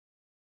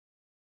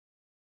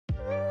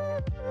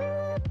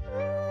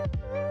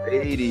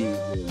Ladies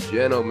and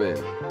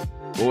gentlemen,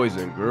 boys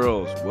and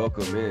girls,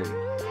 welcome in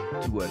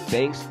to a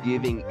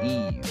Thanksgiving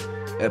Eve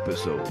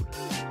episode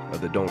of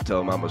the Don't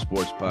Tell Mama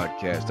Sports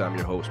Podcast. I'm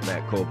your host,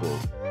 Matt Coble.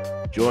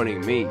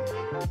 Joining me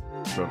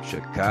from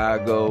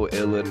Chicago,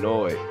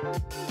 Illinois,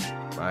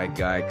 my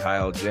guy,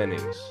 Kyle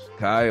Jennings.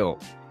 Kyle,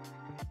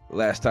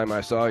 last time I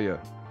saw you,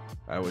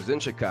 I was in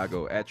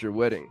Chicago at your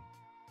wedding.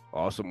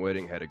 Awesome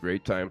wedding. Had a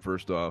great time,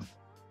 first off.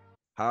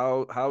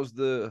 How's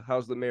the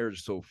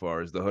marriage so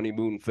far? Is the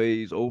honeymoon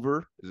phase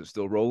over? Is it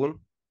still rolling?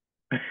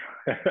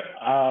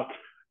 uh,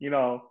 you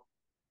know,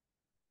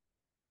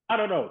 I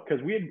don't know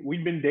because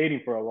we'd been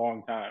dating for a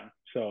long time.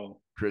 So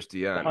the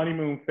Cristiano.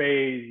 honeymoon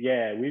phase,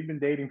 yeah, we've been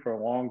dating for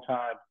a long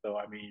time. So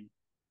I mean,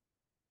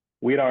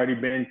 we'd already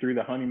been through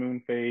the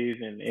honeymoon phase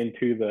and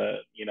into the,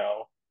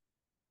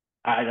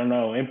 I don't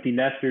know, empty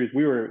nesters.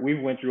 We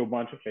went through a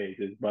bunch of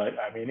phases, but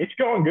I mean, it's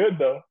going good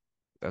though.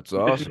 That's We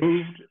just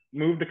awesome.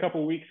 moved a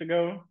couple weeks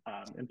ago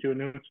into a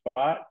new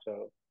spot.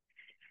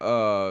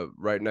 So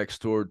Right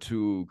next door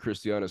to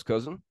Cristiano's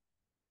cousin.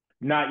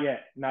 not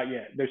yet, not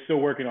yet. They're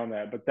still working on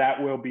that, but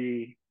that will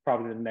be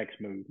probably the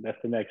next move. That's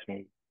the next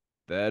move.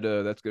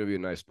 That's gonna be a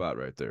nice spot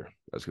right there.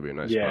 That's gonna be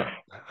a nice Yeah,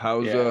 spot.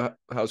 How's yeah.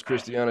 how's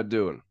Cristiano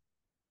doing?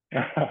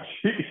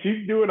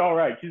 She's doing all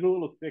right. She's a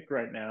little sick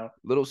right now,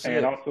 Little and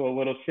sick. also a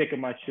little sick of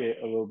my shit,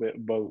 a little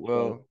bit both.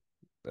 So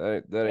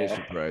Well, that ain't yeah,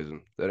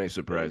 surprising. That ain't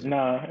surprising.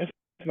 nah, it's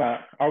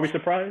not. Are we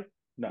surprised?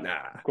 No, Nah,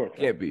 of course not.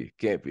 can't be,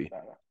 can't be. No,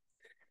 no.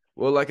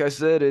 Well, like I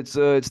said, it's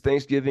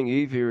Thanksgiving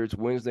Eve here. It's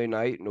Wednesday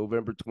night,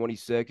 November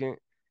 22nd.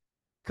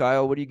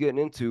 Kyle, what are you getting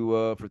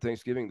into for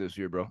Thanksgiving this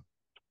year, bro?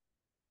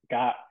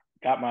 Got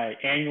got my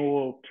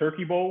annual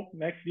turkey bowl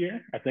next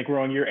year. I think we're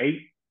on year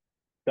 8.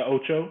 The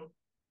Ocho,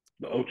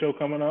 the Oh, Ocho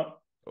coming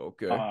up.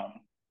 okay. Um,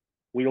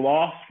 we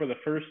lost for the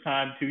first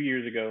time 2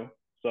 years ago,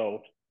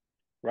 so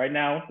right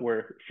now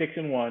we're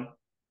 6-1.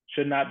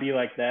 Should not be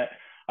like that.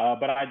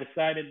 But I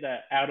decided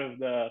that out of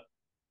the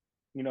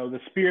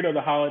spirit of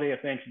the holiday of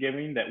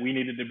Thanksgiving, that we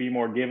needed to be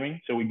more giving.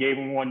 So we gave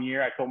them 1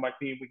 year. I told my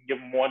team we can give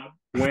them one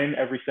win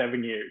every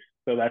 7 years.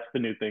 So that's the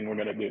new thing we're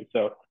gonna do.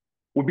 So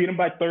we beat them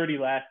by 30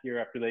 last year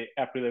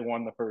after they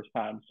won the first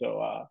time.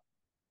 So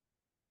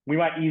we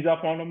might ease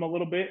up on them a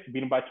little bit, beat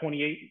them by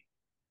 28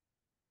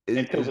 Is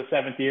until is the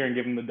seventh year and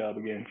give them the dub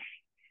again.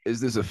 is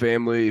this a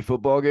family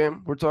football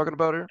game we're talking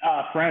about here?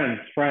 Friends.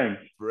 Friends,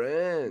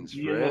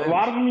 A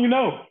lot of friends. them, you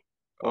know.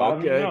 A lot of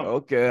them, you Okay, know.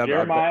 okay.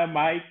 Jeremiah,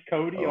 Mike,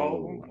 Cody, all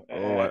of Oh,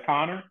 them. oh.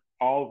 Connor,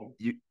 all of them.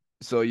 You.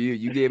 So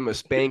you gave him a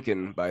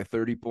spanking by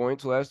 30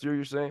 points last year.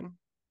 You're saying?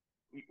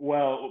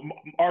 Well,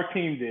 our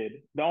team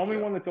did. The only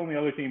Yeah. one that's on the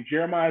other team,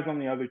 Jeremiah's on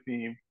the other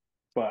team,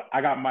 but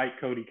I got Mike,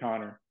 Cody,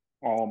 Connor,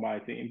 all on my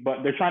team.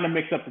 But they're trying to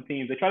mix up the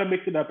teams. They try to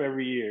mix it up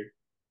every year,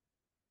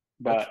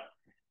 That's but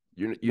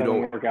you doesn't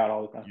don't work out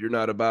all the time. you're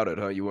not about it,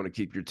 huh? You want to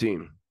keep your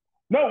team.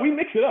 No, we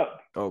mix it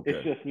up. It's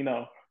Okay. just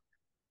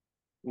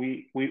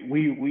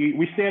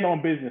we stand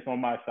on business on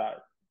my side.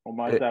 On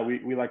my It, side,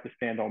 we like to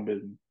stand on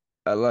business.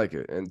 I like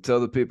it. And tell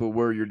the people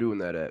where you're doing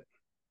that at.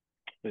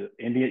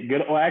 Indian,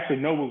 good. Well, actually,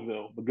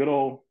 Noblesville, but good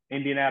old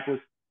Indianapolis,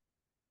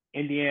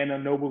 Indiana,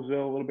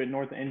 Noblesville, a little bit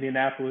north of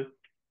Indianapolis.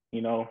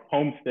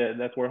 Homestead.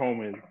 That's where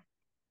home is.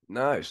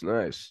 Nice,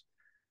 nice.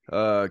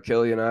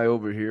 Kelly and I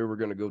over here, we're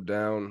gonna go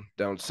down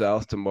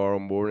south tomorrow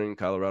morning,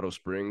 Colorado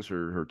Springs.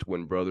 Her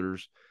twin brother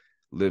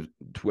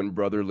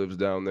lives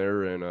down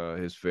there and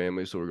his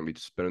family. So we're gonna be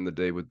spending the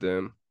day with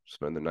them,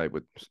 spending the night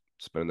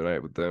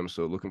with them.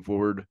 So looking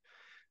forward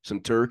some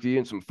turkey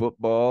and some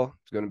football.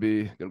 It's gonna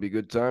be a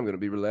good time, gonna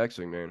be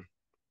relaxing, man.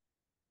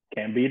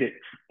 Can't beat it.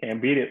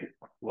 Can't beat it.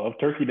 Love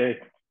Turkey Day.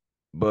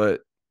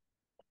 But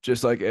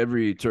just like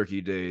every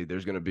turkey day,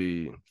 there's going to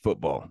be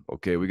football.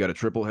 Okay. We got a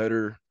triple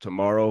header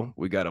tomorrow.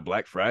 We got a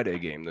Black Friday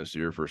game this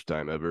year, first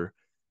time ever.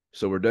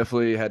 So we're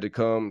definitely had to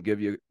come give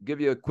you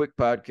a quick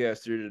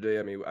podcast here today.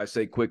 I mean, I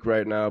say quick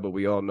right now, but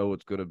we all know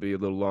it's going to be a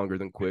little longer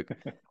than quick.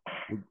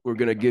 We're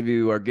going to give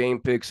you our game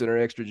picks and our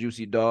extra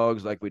juicy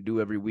dogs like we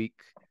do every week.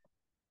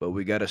 But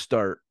we got to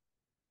start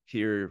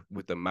here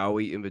with the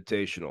Maui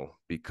Invitational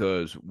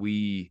because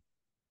we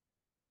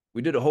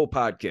did a whole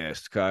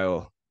podcast,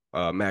 Kyle,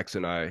 Max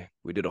and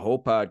we did a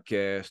whole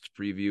podcast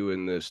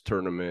previewing this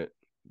tournament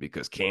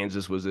because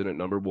Kansas was in it.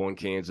 Number 1,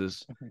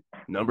 Kansas.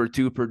 Number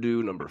 2,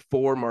 Purdue. Number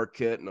 4,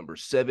 Marquette. Number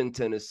 7,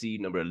 Tennessee.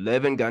 Number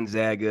 11,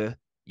 Gonzaga.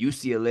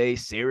 UCLA,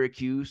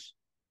 Syracuse.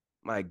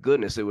 My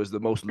goodness, it was the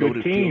most Good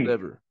loaded field team.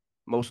 ever.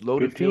 Most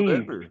loaded Good field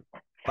team. ever.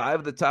 5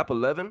 of the top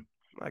 11.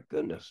 My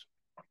goodness.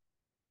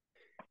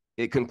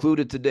 It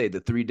concluded today,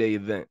 the 3-day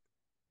event,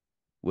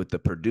 with the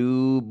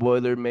Purdue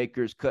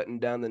Boilermakers cutting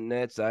down the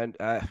nets.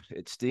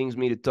 It stings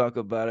me to talk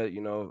about it.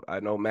 I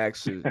know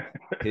Max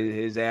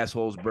his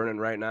asshole's burning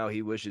right now.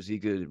 He wishes he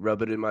could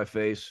rub it in my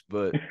face,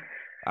 but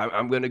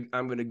I'm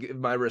gonna give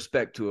my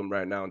respect to him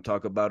right now and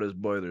talk about his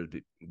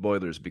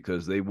Boilers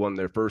because they won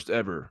their first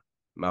ever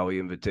Maui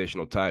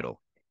Invitational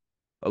title.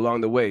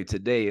 Along the way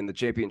today in the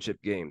championship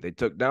game, they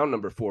took down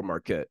number 4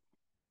 Marquette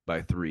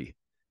by 3.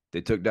 They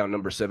took down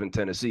number 7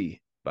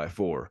 Tennessee by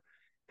 4.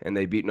 And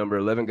they beat number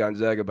 11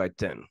 Gonzaga by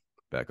 10.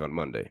 back on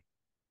Monday.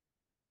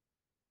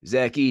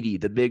 Zach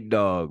Edey, the big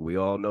dog. We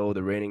all know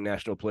the reigning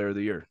National Player of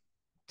the Year.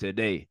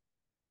 Today,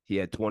 he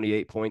had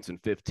 28 points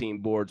and 15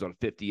 boards on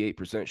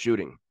 58%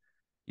 shooting.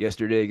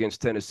 Yesterday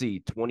against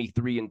Tennessee,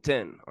 23 and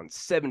 10 on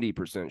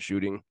 70%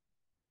 shooting.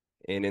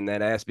 And in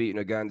that ass beating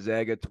of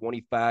Gonzaga,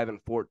 25 and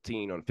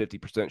 14 on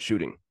 50%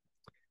 shooting.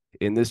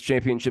 In this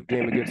championship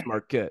game against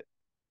Marquette,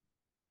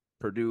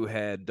 Purdue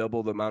had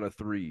double the amount of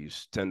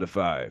threes,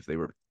 10-5. They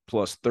were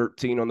plus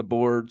 13 on the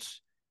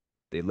boards.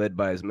 They led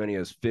by as many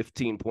as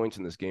 15 points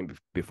in this game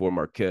before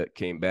Marquette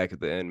came back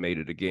at the end, made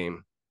it a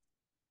game.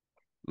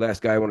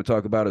 Last guy I want to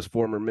talk about is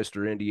former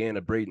Mr.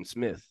 Indiana, Braden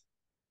Smith.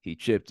 He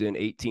chipped in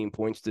 18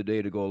 points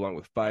today to go along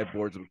with 5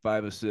 boards and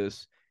 5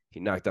 assists.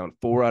 He knocked down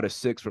 4 out of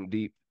 6 from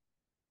deep.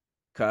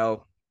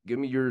 Kyle, give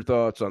me your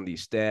thoughts on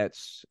these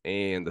stats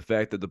and the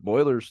fact that the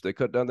Boilers, they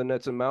cut down the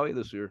nets in Maui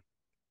this year.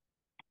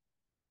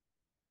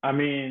 I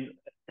mean,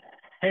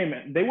 hey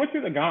man, they went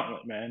through the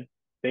gauntlet, man.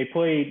 They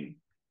played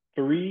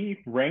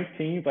 3 ranked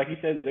teams. Like you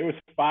said, there was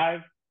 5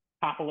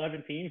 top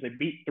 11 teams. They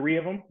beat 3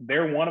 of them.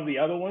 They're one of the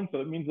other ones,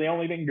 so it means they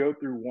only didn't go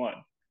through one.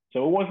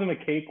 So it wasn't a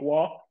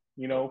cakewalk,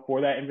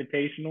 for that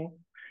invitational.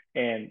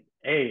 And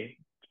hey,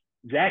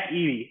 Zach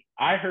Edey,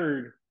 I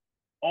heard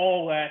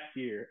all last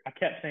year, I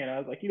kept saying, I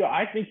was like,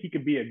 I think he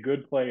could be a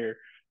good player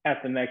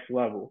at the next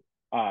level.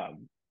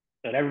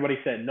 And everybody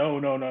said, no,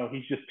 no, no,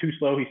 he's just too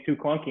slow, he's too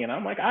clunky. And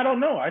I'm like, I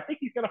don't know. I think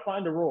he's gonna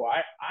find a role.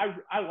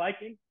 I like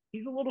him.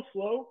 He's a little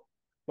slow,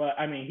 but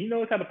I mean, he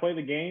knows how to play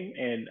the game.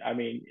 And I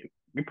mean,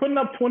 you're putting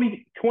up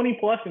 20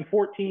 plus and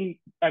 14,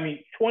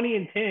 20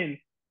 and 10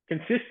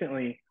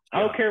 consistently. I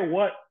don't care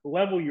what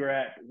level you're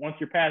at once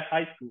you're past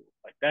high school.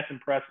 Like, that's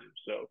impressive.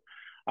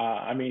 So,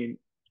 I mean,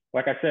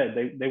 like I said,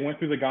 they went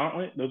through the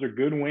gauntlet. Those are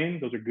good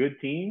wins. Those are good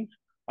teams.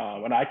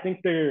 And I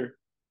think they're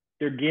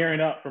gearing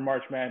up for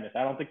March Madness.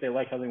 I don't think they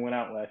like how they went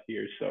out last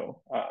year.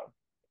 So,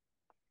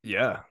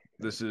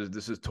 this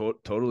is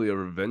totally a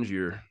revenge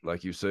year,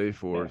 like you say,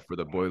 for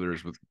the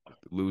Boilers with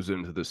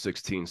losing to the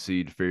 16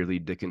 seed Fairleigh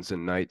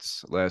Dickinson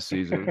Knights last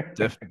season.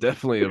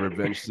 Definitely a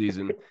revenge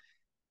season.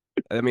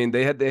 I mean,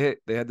 they had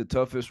the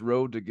toughest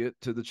road to get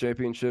to the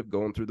championship,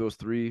 going through those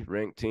 3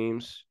 ranked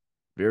teams.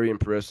 Very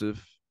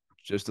impressive.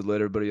 Just to let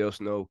everybody else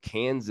know,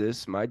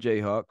 Kansas, my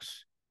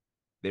Jayhawks,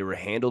 they were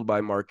handled by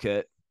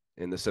Marquette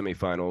in the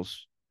semifinals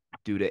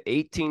due to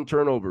 18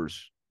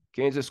 turnovers.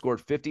 Kansas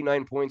scored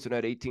 59 points and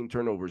had 18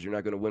 turnovers. You're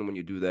not going to win when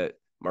you do that.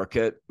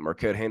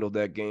 Marquette handled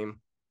that game.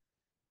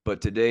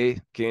 But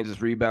today,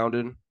 Kansas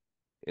rebounded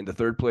in the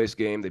third place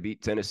game. They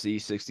beat Tennessee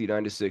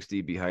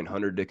 69-60 behind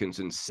Hunter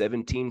Dickinson's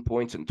 17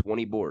 points and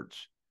 20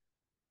 boards.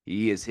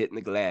 He is hitting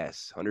the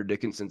glass. Hunter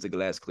Dickinson's a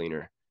glass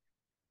cleaner.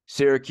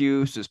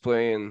 Syracuse is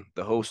playing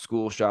the host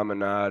school,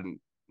 Chaminade,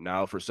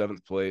 now for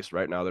 7th place.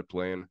 Right now they're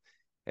playing.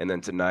 And then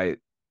tonight,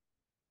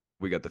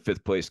 we got the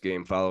 5th place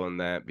game following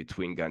that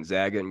between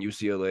Gonzaga and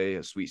UCLA,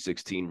 a Sweet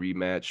 16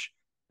 rematch.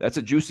 That's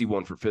a juicy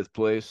one for 5th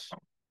place.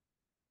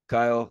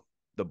 Kyle,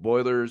 the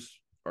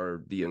Boilers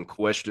are the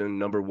unquestioned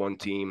number 1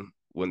 team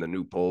when the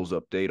new polls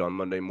update on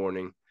Monday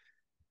morning.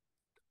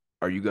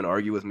 Are you going to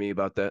argue with me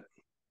about that?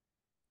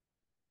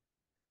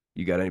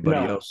 You got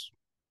anybody else?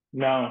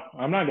 No,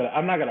 I'm not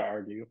gonna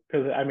argue,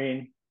 because I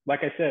mean,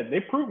 like I said,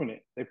 they've proven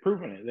it.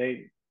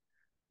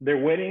 They're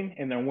winning,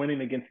 and they're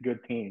winning against good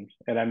teams.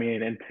 And I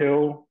mean,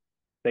 until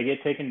they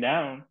get taken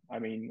down, I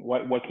mean,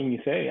 what can you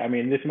say? I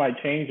mean, this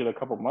might change in a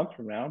couple months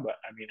from now, but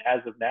I mean,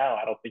 as of now,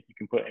 I don't think you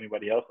can put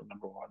anybody else at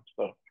number 1.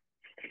 So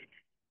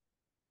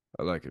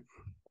I like it.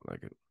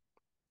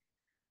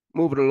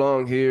 Moving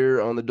along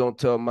here on the Don't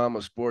Tell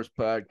Mama Sports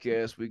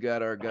Podcast, we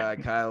got our guy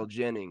Kyle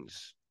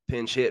Jennings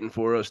pinch hitting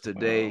for us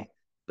today.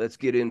 Let's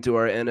get into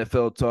our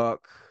NFL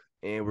talk,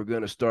 and we're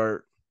going to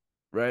start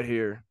right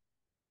here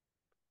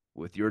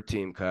with your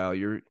team, Kyle.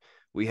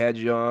 We had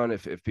you on.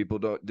 If people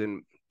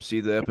didn't see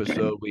the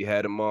episode, we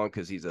had him on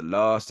because he's a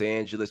Los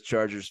Angeles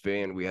Chargers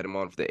fan. We had him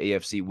on for the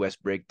AFC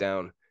West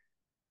breakdown.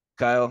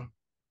 Kyle,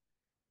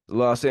 the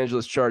Los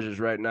Angeles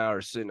Chargers right now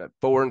are sitting at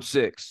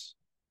 4-6.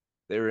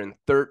 They're in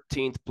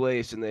 13th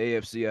place in the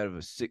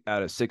AFC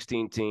out of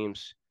 16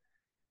 teams.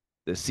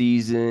 The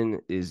season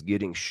is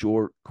getting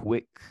short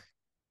quick.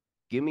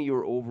 Give me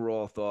your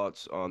overall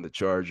thoughts on the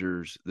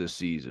Chargers this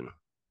season.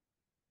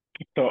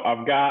 So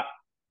I've got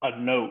a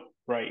note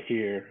right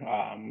here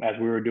as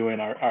we were doing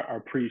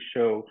our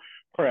pre-show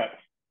prep.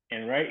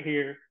 And right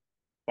here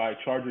by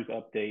Chargers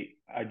update,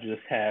 I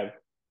just have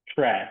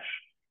trash.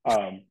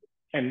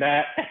 And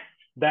that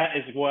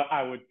is what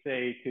I would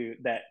say to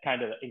that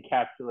kind of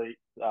encapsulates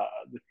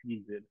the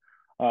season.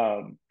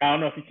 I don't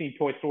know if you've seen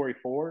Toy Story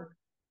 4,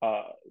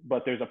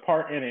 but there's a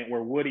part in it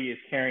where Woody is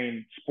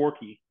carrying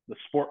Sporky, the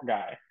sport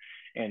guy.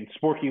 And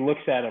Sporky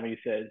looks at him and he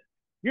says,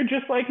 "You're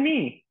just like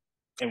me."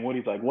 And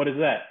Woody's like, "What is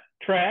that?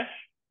 Trash?"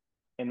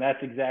 And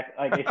that's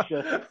exactly, like, it's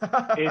just,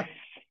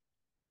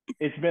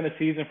 it's been a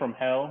season from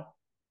hell.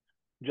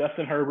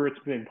 Justin Herbert's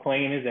been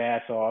playing his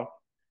ass off.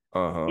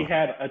 He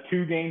had a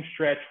 2-game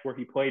stretch where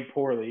he played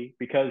poorly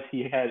because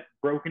he had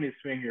broken his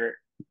finger.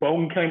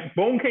 Bone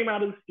came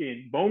out of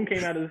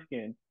the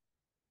skin.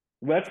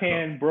 Left Tough.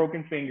 hand,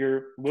 broken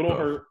finger, little Tough.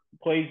 hurt,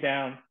 plays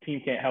down.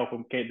 Team can't help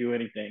him, can't do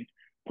anything.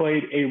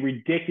 Played a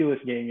ridiculous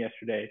game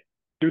yesterday.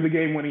 Threw the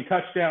game winning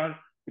touchdown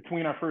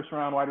between our first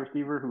round wide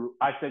receiver, who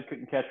I said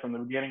couldn't catch from the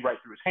beginning, right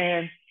through his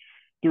hands.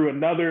 Threw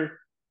another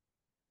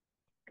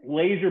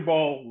laser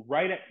ball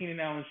right at Keenan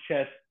Allen's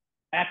chest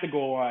at the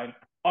goal line,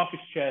 off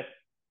his chest,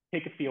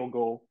 take a field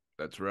goal.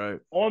 That's right.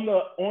 On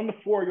the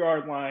 4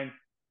 yard line,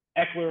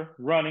 Eckler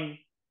running,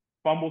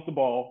 fumbles the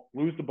ball,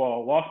 lose the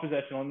ball, lost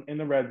possession in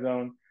the red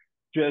zone.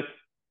 Just,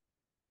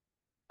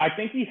 I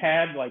think he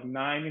had like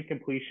 9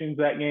 incompletions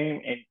that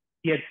game, and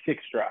he had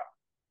 6 drops.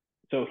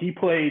 So he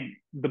played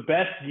the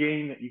best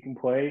game that you can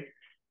play,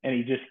 and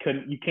he just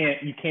couldn't. You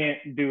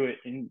can't do it.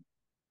 And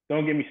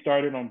don't get me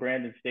started on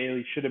Brandon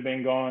Staley. Should have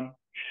been gone.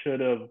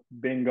 Should have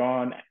been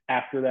gone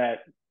after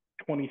that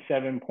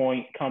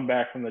 27-point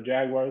comeback from the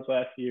Jaguars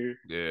last year.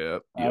 Yeah.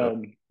 Yep.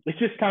 It's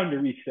just time to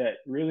reset.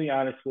 Really,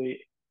 honestly,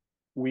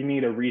 we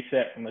need a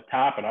reset from the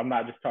top. And I'm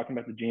not just talking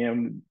about the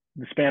GM.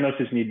 The Spanos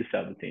just need to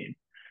sell the team.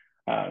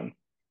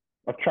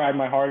 I've tried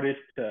my hardest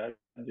to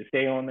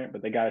stay on there,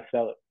 but they got to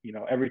sell it.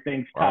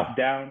 Everything's top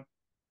down.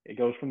 It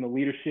goes from the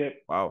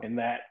leadership, and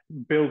that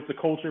builds the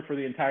culture for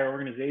the entire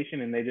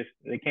organization. And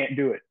they can't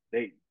do it.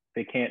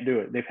 They can't do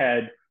it.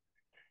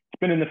 It's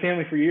been in the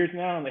family for years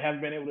now, and they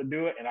haven't been able to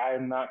do it. And I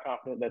am not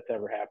confident that's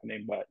ever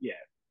happening. But yeah,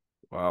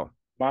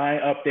 my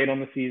update on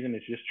the season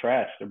is just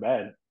trash. They're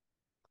bad.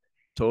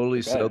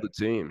 Totally sell the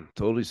team.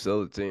 Totally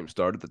sell the team.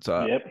 Start at the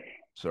top. Yep.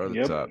 Start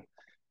at the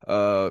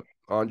top.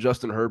 On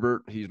Justin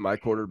Herbert, he's my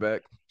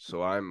quarterback,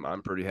 so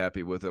I'm pretty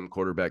happy with him.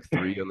 Quarterback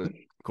 3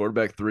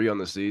 on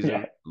the season,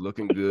 yeah.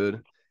 Looking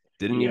good.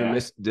 Didn't even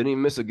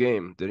miss a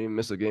game. Didn't even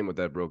miss a game with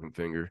that broken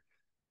finger.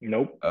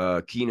 Nope.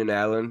 Keenan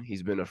Allen,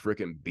 he's been a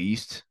freaking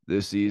beast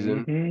this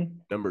season. Mm-hmm.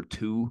 Number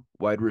 2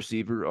 wide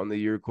receiver on the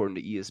year according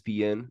to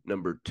ESPN.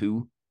 Number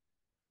 2.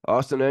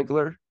 Austin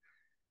Eckler.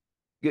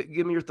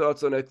 Give me your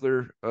thoughts on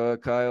Eckler,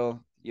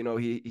 Kyle.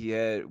 He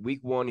had week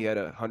 1, he had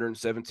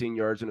 117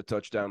 yards and a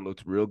touchdown,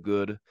 looked real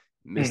good.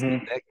 Missed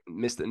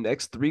the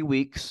next 3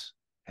 weeks,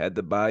 had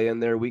the bye in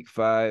there week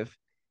 5.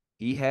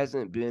 He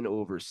hasn't been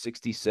over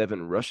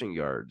 67 rushing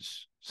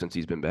yards since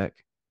he's been back.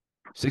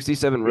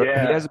 67. He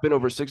hasn't been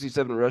over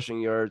 67 rushing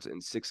yards in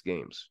 6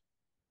 games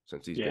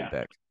since he's been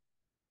back.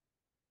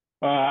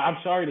 I'm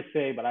sorry to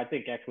say, but I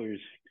think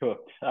Eckler's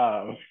cooked.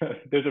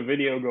 There's a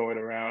video going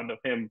around of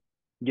him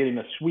getting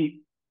a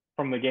sweep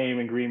from the game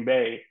in Green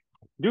Bay.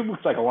 Dude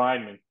looks like a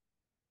lineman.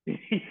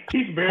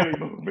 He's barely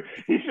moving.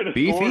 He should have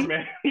scored,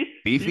 man.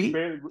 Beefy?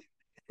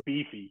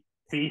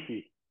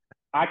 Beefy.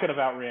 I could have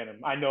outran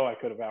him. I know I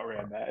could have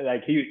outran that.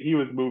 Like he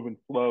was moving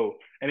slow,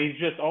 and he's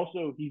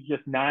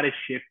just not as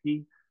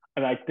shifty.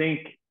 And I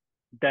think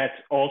that's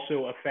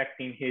also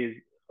affecting his,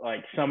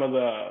 like, some of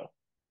the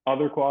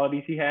other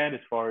qualities he had as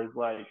far as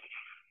like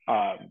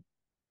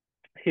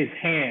his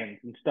hands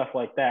and stuff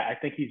like that. I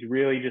think he's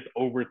really just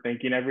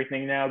overthinking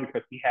everything now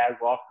because he has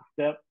lost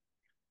a step.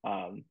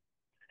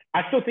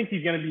 I still think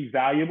he's going to be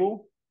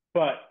valuable,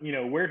 but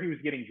where he was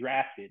getting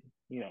drafted,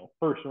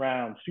 first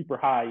round, super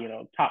high,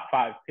 top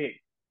 5 pick.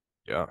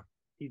 Yeah,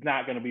 he's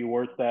not going to be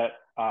worth that.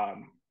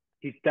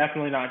 He's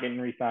definitely not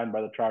getting re-signed by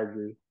the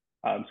Chargers.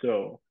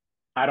 So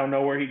I don't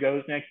know where he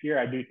goes next year.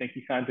 I do think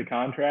he signs a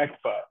contract,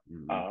 but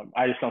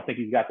I just don't think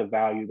he's got the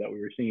value that we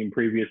were seeing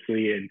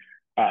previously. And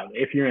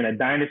if you're in a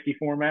dynasty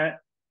format,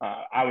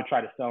 I would try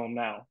to sell him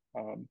now.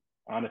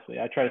 Honestly,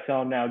 I try to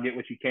sell him now, get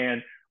what you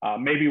can.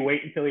 Maybe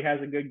wait until he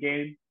has a good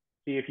game.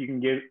 See if you can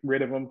get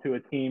rid of him to a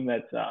team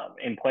that's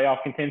in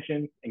playoff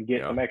contention and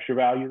get some extra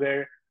value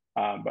there.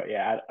 But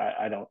yeah,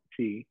 I don't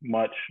see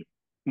much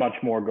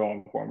more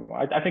going for him.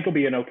 I think he'll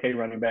be an okay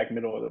running back,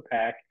 middle of the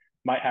pack.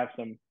 Might have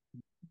some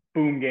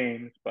boom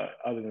games, but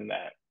other than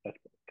that, that's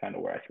kind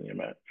of where I see him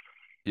at.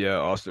 Yeah,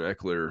 Austin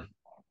Eckler,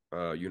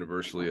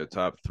 universally a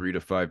top 3 to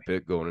 5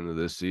 pick going into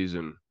this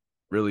season.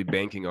 Really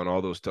banking on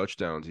all those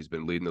touchdowns. He's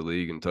been leading the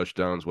league in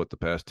touchdowns, the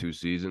past 2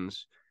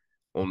 seasons.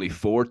 Only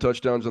 4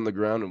 touchdowns on the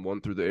ground and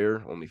 1 through the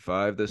air. Only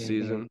 5 this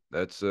season.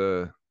 That's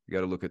you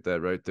got to look at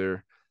that right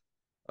there.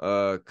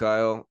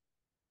 Kyle,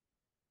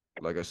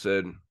 like I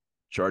said,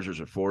 Chargers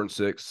are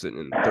 4-6, sitting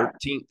in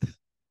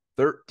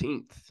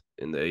 13th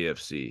in the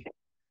AFC.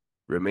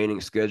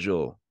 Remaining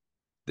schedule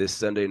this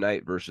Sunday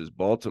night versus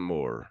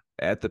Baltimore,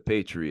 at the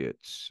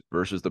Patriots,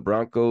 versus the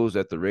Broncos,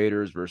 at the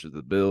Raiders, versus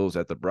the Bills,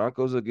 at the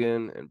Broncos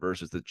again, and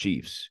versus the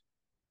Chiefs.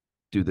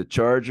 Do the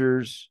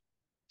Chargers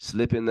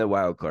slip in the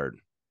wild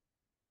card?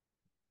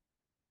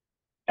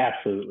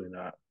 Absolutely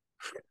not.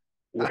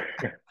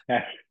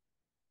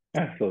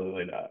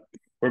 Absolutely not.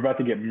 We're about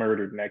to get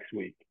murdered next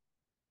week.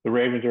 The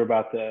Ravens are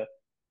about to.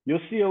 You'll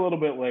see a little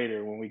bit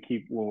later when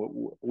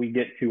we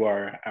get to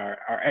our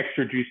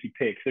extra juicy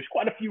picks. There's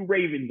quite a few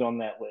Ravens on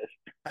that list,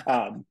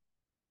 and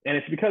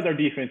it's because our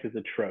defense is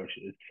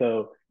atrocious.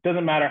 So it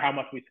doesn't matter how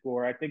much we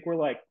score. I think we're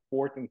like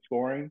 4th in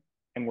scoring,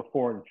 and we're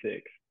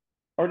 4-6.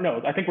 Or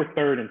no, I think we're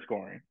 3rd in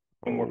scoring,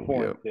 and we're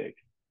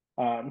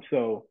 4-6.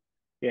 So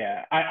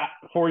yeah, I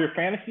for your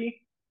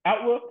fantasy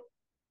outlook,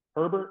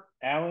 Herbert,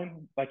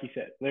 Allen, like you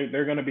said,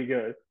 they're going to be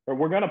good, or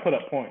we're going to put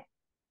up points.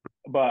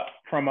 But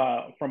from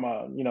a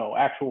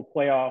actual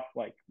playoff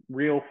like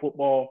real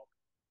football,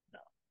 no,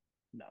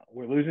 no,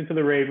 we're losing to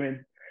the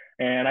Ravens,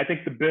 and I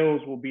think the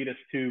Bills will beat us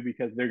too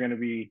because they're going to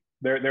be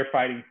they're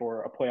fighting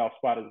for a playoff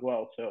spot as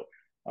well. So,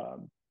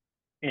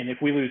 and if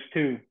we lose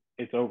two,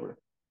 it's over.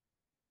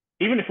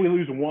 Even if we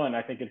lose one,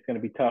 I think it's going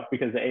to be tough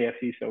because the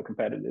AFC is so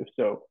competitive.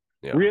 So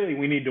Yeah. really,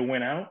 we need to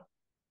win out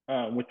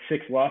with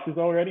 6 losses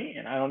already,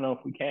 and I don't know if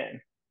we can.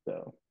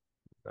 So,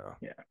 No.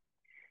 yeah.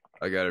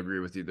 I got to agree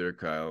with you there,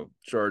 Kyle.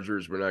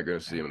 Chargers, we're not going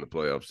to see him in the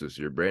playoffs this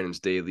year. Brandon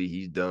Staley,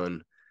 he's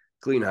done.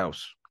 Clean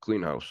house.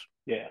 Clean house.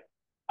 Yeah.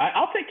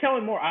 I'll take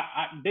Kellen Moore.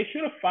 They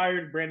should have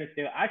fired Brandon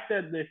Staley. I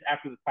said this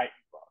after the Titans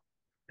loss.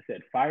 I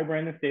said, fire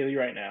Brandon Staley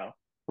right now.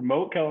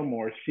 Promote Kellen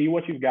Moore. See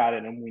what you've got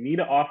in him. We need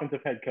an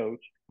offensive head coach.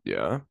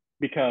 Yeah.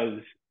 Because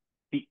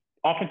the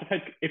offensive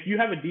head, if you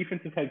have a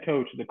defensive head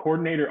coach, the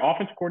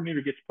offensive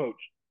coordinator gets poached.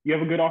 You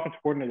have a good offensive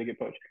coordinator that gets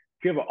poached.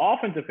 If you have an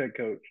offensive head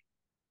coach,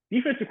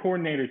 defensive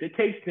coordinators, it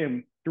takes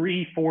them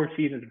 3-4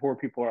 seasons before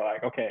people are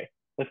like, okay,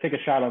 let's take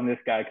a shot on this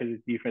guy because his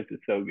defense is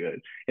so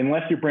good.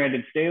 Unless you're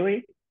Brandon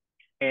Staley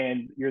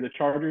and you're the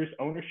Chargers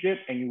ownership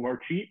and you are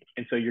cheap,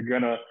 and so you're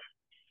gonna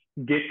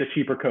get the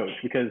cheaper coach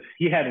because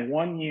he had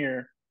 1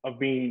 year of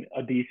being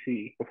a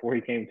DC before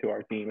he came to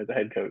our team as a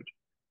head coach.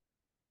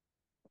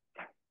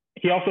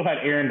 He also had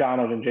Aaron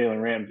Donald and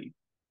Jalen Ramsey.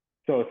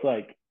 So it's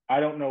like, I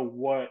don't know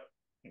what,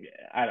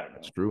 I don't know.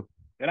 That's true.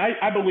 And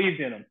I believed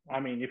in him. I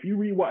mean, if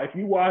you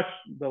watch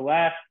the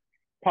last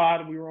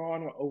pod we were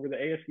on over the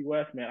AFC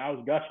West, man, I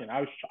was gushing.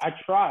 I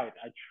tried,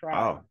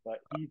 Wow. but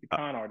he's a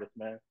con artist,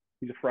 man.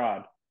 He's a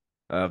fraud.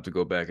 I have to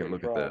go back and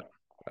look at that.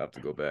 I have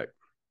to go back.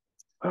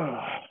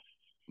 Oh,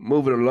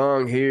 Moving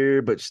along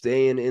here, but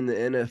staying in the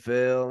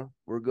NFL,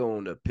 we're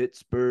going to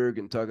Pittsburgh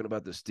and talking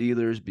about the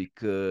Steelers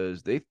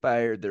because they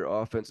fired their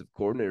offensive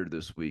coordinator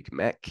this week,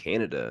 Matt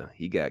Canada.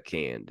 He got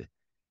canned.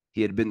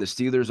 He had been the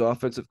Steelers'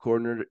 offensive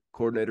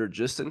coordinator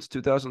just since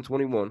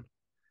 2021.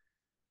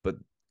 But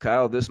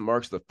Kyle, this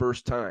marks the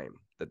first time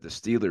that the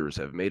Steelers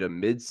have made a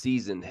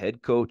midseason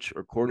head coach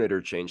or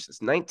coordinator change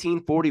since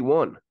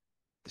 1941.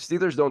 The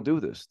Steelers don't do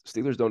this.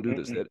 The Steelers don't do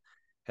this. They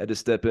had to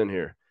step in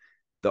here.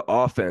 The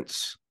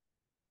offense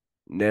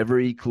never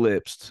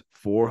eclipsed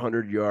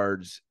 400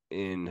 yards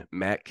in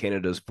Matt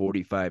Canada's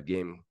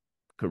 45-game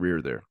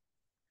career there.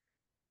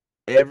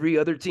 Every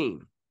other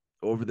team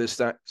over this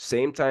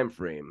same time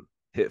frame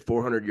hit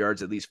 400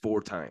 yards at least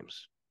 4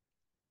 times.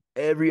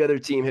 Every other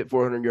team hit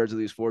 400 yards at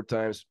least 4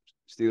 times.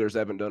 Steelers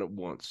haven't done it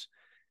once.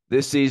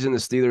 This season, the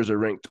Steelers are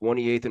ranked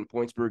 28th in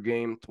points per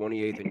game,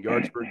 28th in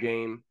yards per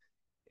game,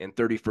 and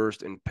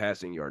 31st in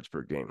passing yards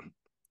per game.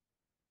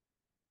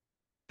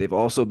 They've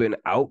also been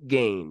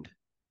outgained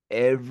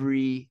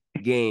every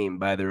game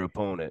by their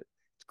opponent.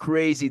 It's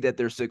crazy that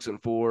they're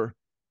 6-4.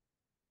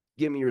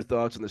 Give me your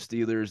thoughts on the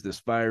Steelers,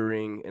 this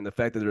firing, and the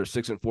fact that they're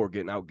 6-4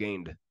 getting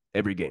outgained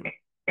every game.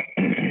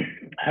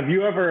 Have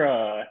you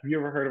ever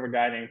heard of a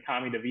guy named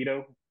Tommy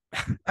DeVito?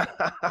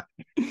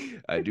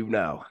 I do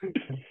now.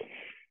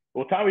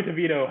 Well, Tommy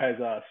DeVito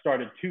has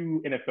started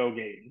 2 NFL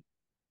games,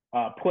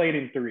 played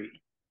in 3.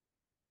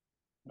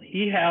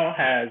 He now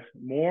has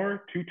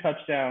more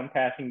 2-touchdown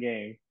passing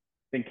games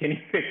than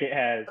Kenny Pickett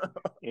has,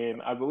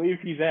 and I believe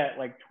he's at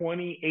like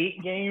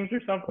 28 games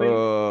or something.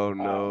 Oh,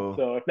 no.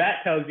 So if that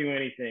tells you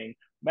anything,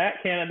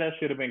 Matt Canada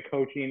should have been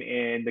coaching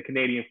in the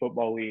Canadian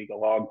Football League a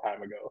long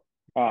time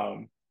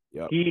ago.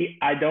 Yep.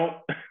 I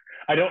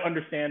don't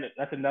understand it.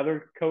 That's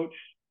another coach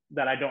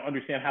that I don't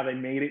understand how they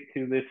made it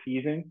to this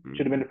season.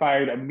 Should have been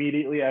fired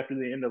immediately after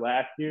the end of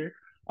last year.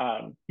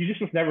 He just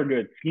was never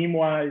good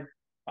scheme-wise.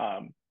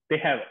 They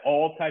have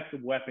all types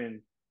of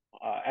weapons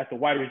at the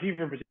wide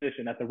receiver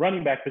position, at the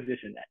running back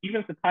position,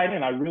 even at the tight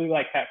end. I really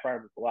like Pat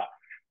Freiermuth a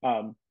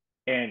lot.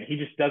 And he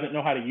just doesn't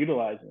know how to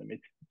utilize them.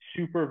 It's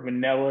super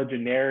vanilla,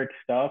 generic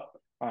stuff.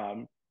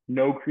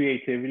 No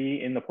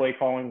creativity in the play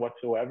calling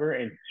whatsoever,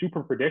 and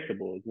super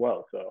predictable as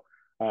well. So,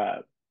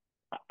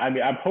 I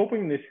mean, I'm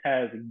hoping this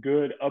has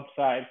good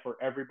upside for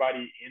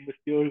everybody in the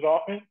Steelers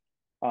offense.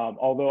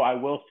 Although I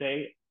will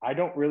say, I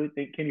don't really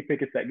think Kenny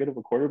Pickett's that good of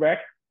a quarterback,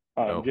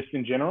 No. just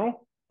in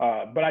general.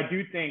 But I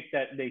do think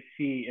that they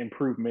see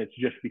improvements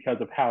just because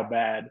of how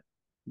bad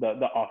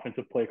the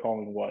offensive play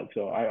calling was.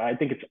 So I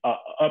think it's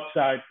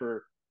upside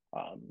for,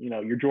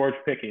 your George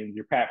Pickens,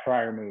 your Pat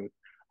Freiermuth,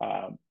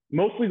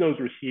 mostly those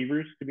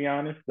receivers, to be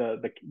honest,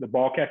 the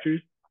ball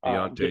catchers,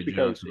 just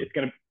because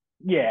Johnson.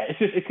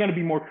 it's gonna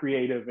be more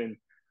creative and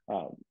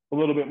a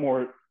little bit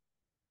more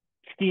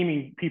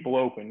scheming people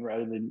open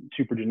rather than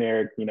super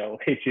generic,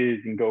 hitches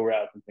and go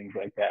routes and things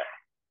like that.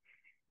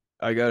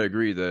 I got to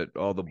agree that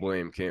all the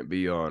blame can't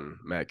be on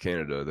Matt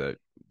Canada, that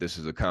this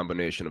is a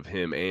combination of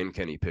him and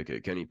Kenny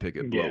Pickett. Kenny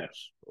Pickett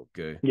blows.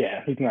 Okay.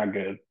 Yeah, he's not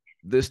good.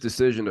 This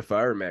decision to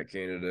fire Matt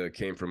Canada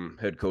came from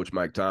head coach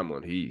Mike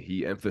Tomlin.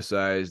 He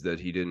emphasized that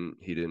he didn't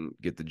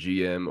get the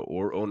GM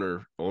or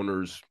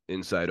owner's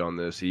insight on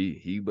this.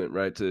 He went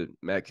right to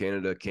Matt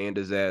Canada, canned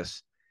his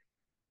ass.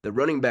 The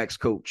running backs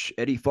coach,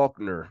 Eddie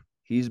Faulkner,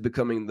 He's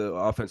becoming the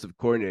offensive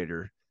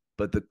coordinator,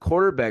 but the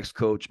quarterbacks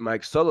coach,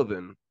 Mike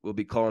Sullivan, will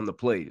be calling the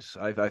plays.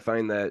 I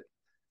find that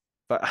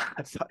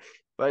I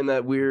find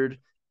that weird.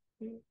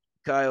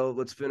 Kyle,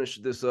 let's finish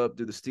this up.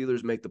 Do the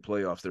Steelers make the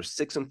playoffs? They're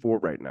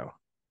 6-4 right now.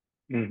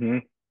 Mm-hmm.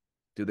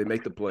 Do they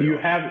make the Do you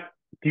playoffs?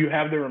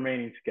 have the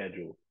remaining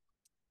schedule?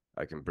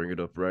 I can bring it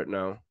up right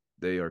now.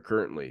 They are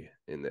currently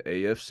in the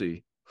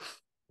AFC.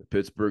 The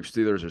Pittsburgh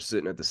Steelers are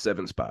sitting at the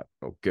 7th spot.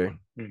 Okay.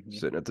 Mm-hmm.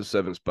 Sitting at the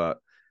 7th spot.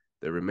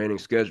 Their remaining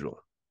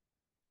schedule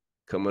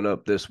coming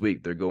up this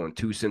week, they're going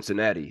to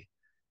Cincinnati,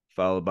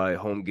 followed by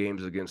home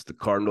games against the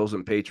Cardinals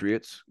and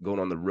Patriots, going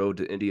on the road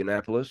to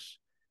Indianapolis,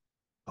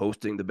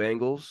 hosting the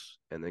Bengals,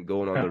 and then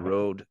going on the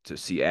road to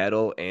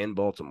Seattle and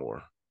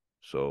Baltimore.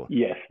 So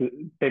yes,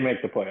 they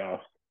make the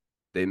playoffs.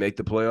 they make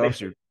the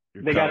playoffs.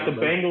 They got the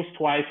Bengals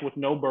twice with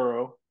no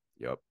Burrow.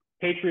 Yep.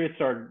 Patriots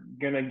are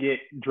gonna get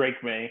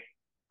Drake May.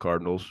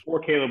 Cardinals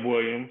or Caleb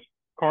Williams.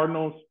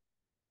 Cardinals.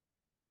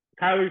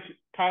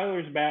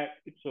 Kyler's back,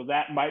 so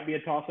that might be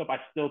a toss up. I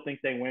still think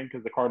they win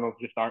because the Cardinals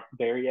just aren't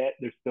there yet.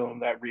 They're still in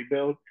that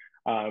rebuild.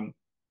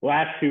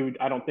 Last two,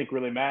 I don't think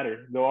really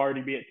matter. They'll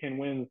already be at 10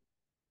 wins.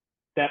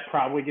 That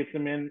probably gets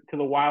them into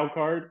the wild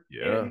card.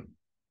 Yeah. And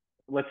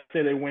let's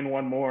say they win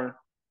one more,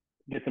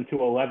 gets them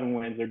to 11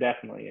 wins. They're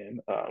definitely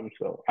in.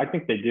 So I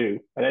think they do.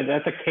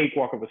 That's a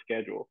cakewalk of a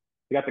schedule.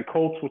 They got the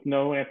Colts with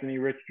no Anthony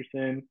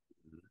Richardson,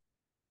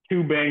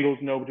 2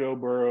 Bengals, no Joe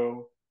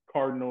Burrow,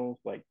 Cardinals.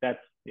 Like that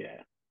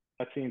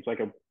seems like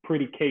a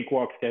pretty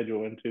cakewalk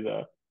schedule into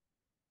the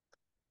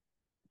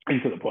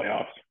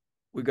playoffs.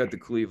 We got the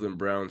Cleveland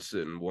Browns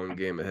sitting one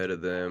game ahead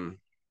of them.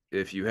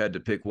 If you had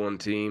to pick one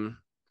team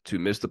to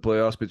miss the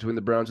playoffs between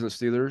the Browns and the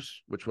Steelers,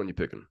 which one you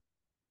picking?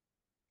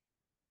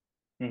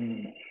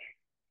 I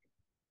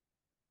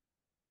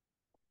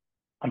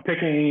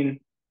picked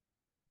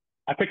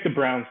the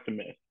Browns to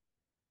miss.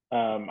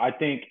 I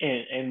think,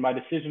 and my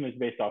decision is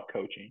based off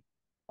coaching.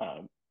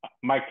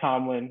 Mike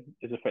Tomlin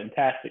is a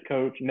fantastic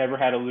coach, never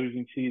had a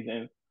losing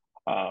season.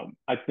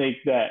 I think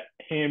that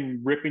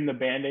him ripping the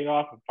Band-Aid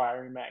off and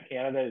firing Matt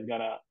Canada is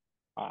going to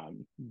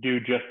do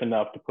just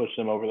enough to push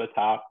them over the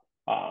top.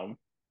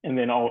 And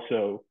then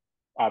also,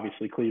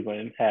 obviously,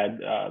 Cleveland had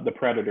the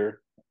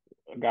Predator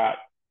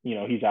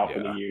he's out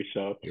for the year.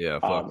 So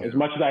as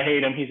much as I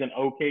hate him, he's an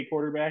okay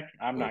quarterback.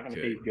 I'm not going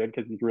to say he's good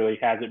because he really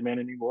hasn't been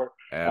anymore.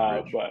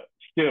 But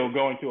still,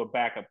 going to a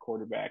backup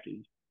quarterback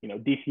is,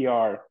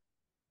 DCR,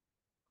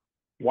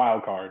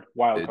 wild card,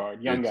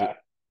 young guy.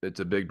 It's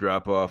a big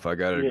drop off. I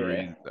gotta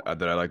agree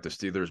that I like the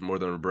Steelers more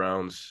than the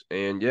Browns.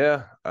 And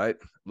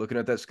looking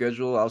at that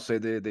schedule, I'll say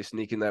they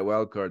sneak in that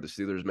wild card. The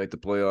Steelers make the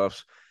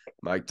playoffs.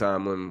 Mike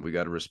Tomlin, we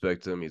got to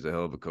respect him. He's a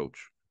hell of a coach.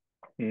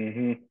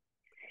 Mm-hmm.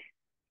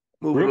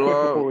 Moving real quick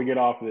along. Before we get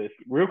off this,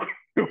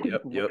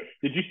 Yep.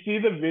 Did you see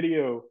the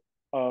video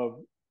of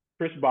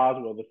Chris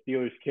Boswell, the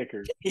Steelers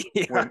kicker?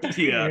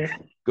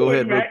 Go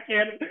ahead. Matt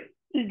Canada,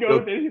 he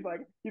goes in. He's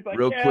like,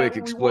 real quick,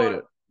 explain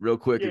it. Real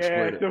quick,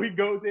 explain it. So he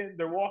goes in.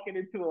 They're walking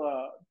into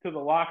the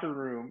locker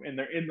room, and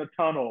they're in the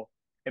tunnel.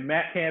 And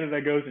Matt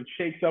Canada goes and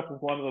shakes up with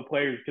one of the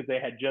players because they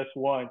had just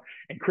won.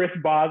 And Chris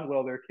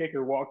Boswell, their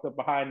kicker, walks up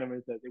behind them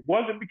and says, "It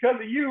wasn't because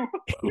of you."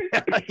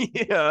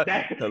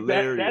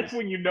 Hilarious. That's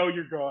when you know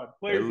you're gone.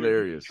 Players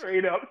hilarious.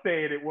 Straight up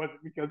saying it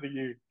wasn't because of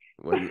you.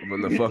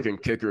 When the fucking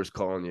kicker's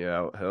calling you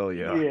out. Hell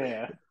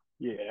yeah.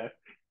 Yeah.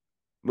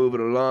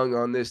 Moving along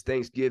on this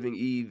Thanksgiving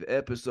Eve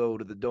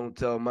episode of the Don't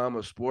Tell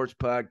Mama Sports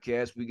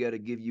Podcast, we got to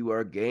give you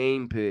our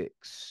game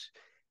picks.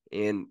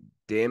 And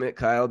damn it,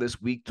 Kyle,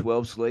 this week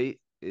 12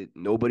 slate,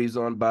 nobody's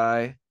on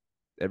bye.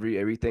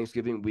 Every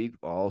Thanksgiving week,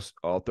 all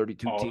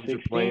 32 teams 16,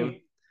 are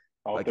playing.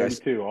 All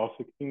 32, all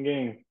 16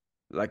 games.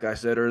 Like I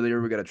said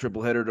earlier, we got a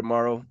triple header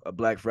tomorrow, a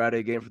Black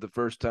Friday game for the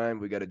first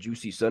time. We got a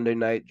juicy Sunday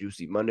night,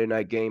 juicy Monday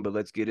night game, but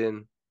let's get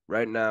in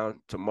right now.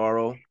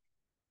 Tomorrow,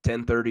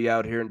 10:30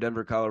 out here in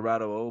Denver,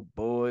 Colorado. Oh,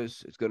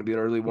 boys, it's going to be an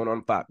early one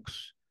on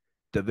Fox.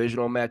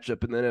 Divisional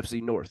matchup in the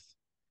NFC North.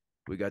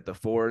 We got the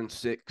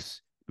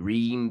 4-6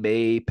 Green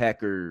Bay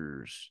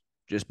Packers.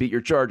 Just beat your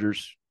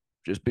Chargers.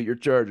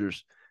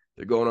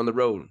 They're going on the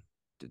road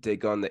to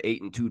take on the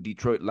 8-2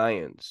 Detroit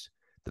Lions.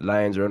 The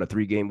Lions are on a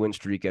 3-game win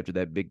streak after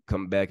that big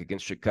comeback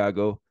against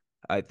Chicago.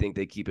 I think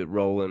they keep it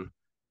rolling.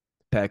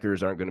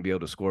 Packers aren't going to be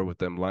able to score with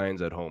them.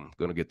 Lions at home.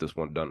 Going to get this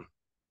one done.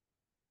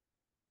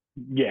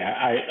 Yeah,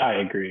 I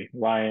agree.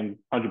 Lions,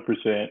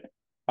 100%.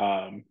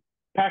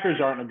 Packers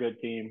aren't a good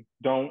team.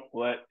 Don't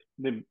let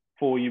them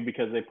fool you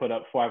because they put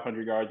up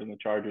 500 yards in the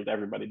Chargers.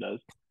 Everybody does.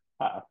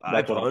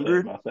 That's what I'll say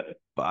about that.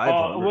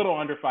 500? A little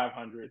under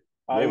 500.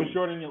 It was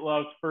Jordan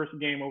Love's first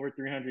game over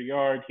 300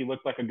 yards. He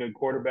looked like a good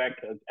quarterback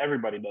because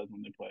everybody does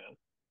when they play us.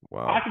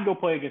 Wow. I could go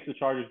play against the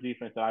Chargers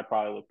defense and I'd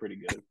probably look pretty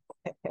good.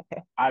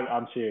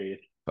 I'm serious.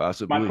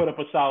 Possibly. Might put up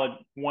a solid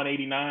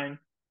 189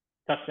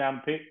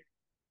 touchdown pick.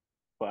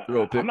 But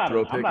I'm not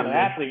an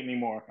athlete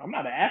anymore.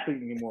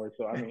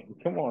 So, I mean,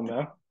 come on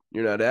now.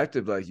 You're not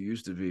active like you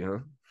used to be, huh?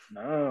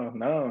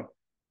 No.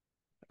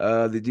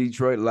 The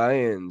Detroit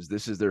Lions,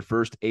 this is their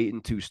first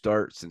 8-2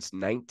 start since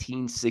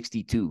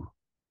 1962.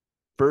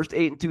 First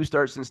 8-2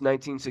 start since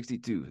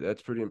 1962.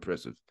 That's pretty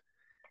impressive.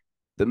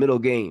 The middle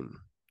game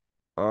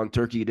on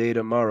Turkey Day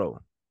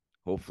tomorrow.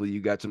 Hopefully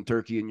you got some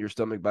turkey in your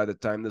stomach by the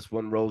time this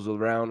one rolls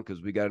around,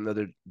 because we got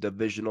another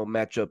divisional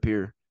matchup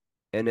here.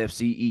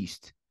 NFC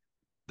East,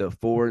 the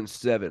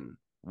 4-7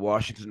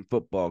 Washington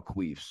Football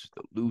Queefs,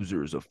 the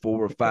losers of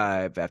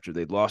 4-5 after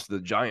they lost to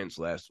the Giants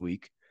last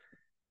week.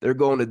 They're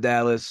going to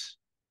Dallas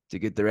to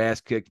get their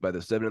ass kicked by the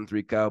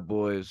 7-3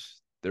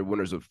 Cowboys. They're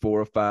winners of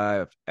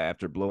 4-5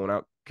 after blowing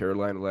out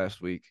Carolina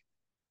last week.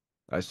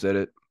 I said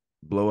it,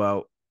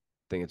 blowout.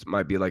 I think it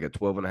might be like a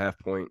 12.5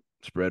 point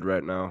spread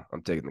right now.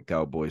 I'm taking the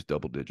Cowboys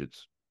double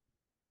digits.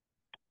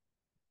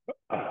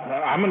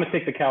 I'm going to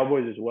take the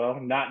Cowboys as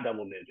well, not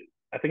double digits.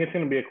 I think it's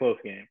going to be a close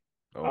game.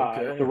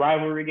 Okay. It's a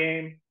rivalry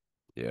game.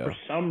 Yeah. For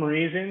some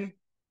reason,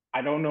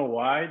 I don't know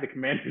why, the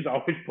Commanders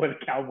always play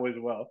the Cowboys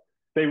well.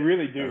 They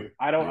really do.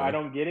 I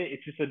don't get it.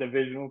 It's just a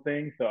divisional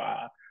thing. So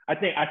I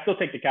still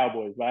take the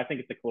Cowboys, but I think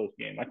it's a close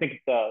game. I think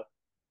it's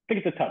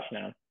a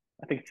touchdown.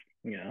 I think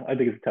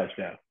it's a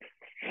touchdown.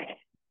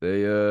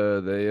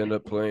 They end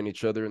up playing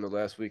each other in the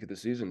last week of the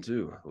season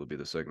too. It'll be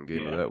the second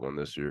game of that one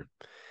this year.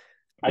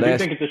 I do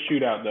think it's a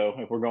shootout though.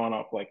 If we're going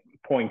off like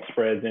point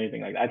spreads,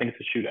 anything like that, I think it's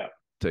a shootout.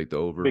 Take the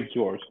over. Big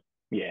scores.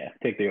 Yeah,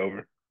 take the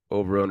over.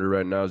 Over under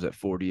right now is at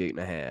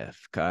 48.5.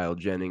 Kyle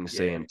Jennings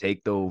saying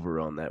take the over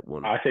on that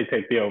one. I say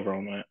take the over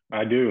on that.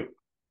 I do.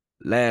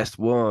 Last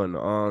one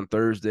on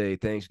Thursday,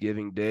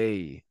 Thanksgiving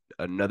Day.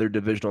 Another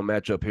divisional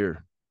matchup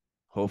here.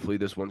 Hopefully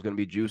this one's going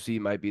to be juicy.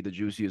 Might be the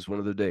juiciest one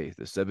of the day.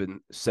 The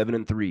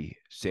 7-3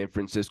 San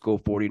Francisco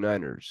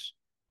 49ers.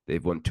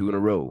 They've won 2 in a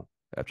row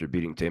after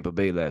beating Tampa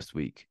Bay last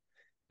week.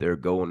 They're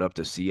going up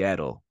to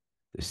Seattle.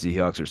 The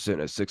Seahawks are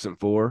sitting at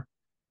 6-4.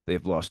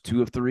 They've lost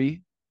 2 of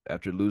 3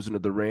 after losing to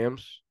the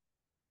Rams.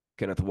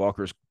 Kenneth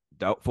Walker's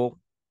doubtful.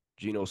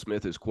 Geno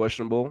Smith is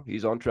questionable.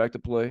 He's on track to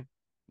play.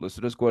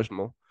 Listed as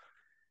questionable.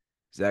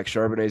 Zach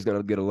Charbonnet is going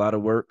to get a lot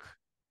of work.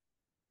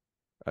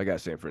 I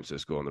got San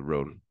Francisco on the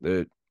road.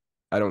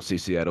 I don't see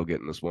Seattle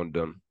getting this one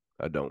done.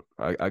 I don't.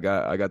 I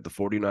got the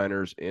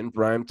 49ers in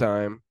prime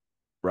time.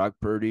 Brock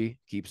Purdy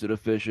keeps it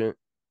efficient.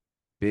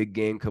 Big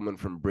game coming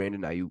from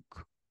Brandon Ayuk.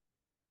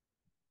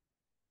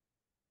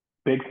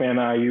 Big fan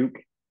of Ayuk.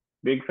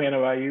 Big fan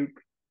of Ayuk.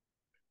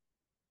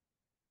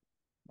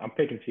 I'm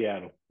picking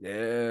Seattle.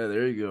 Yeah,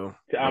 there you go.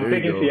 I'm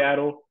picking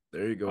Seattle.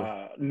 There you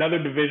go.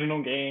 Another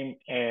divisional game,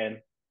 and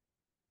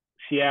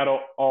Seattle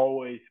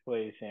always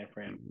plays San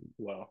Fran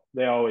well.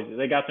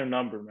 They got their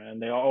number, man.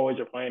 They always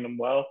are playing them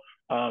well.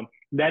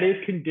 That is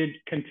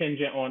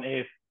contingent on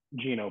if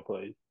Geno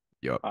plays.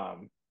 Yep.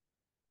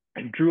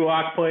 And Drew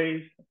Lock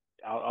plays.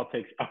 I'll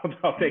take San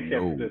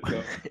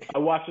Francisco. I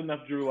watched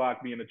enough Drew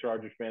Lock being a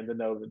Chargers fan to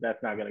know that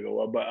that's not going to go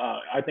well. But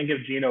I think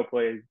if Geno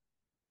plays,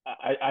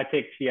 I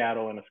take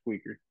Seattle in a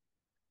squeaker.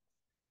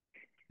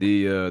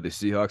 The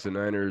Seahawks and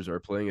Niners are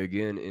playing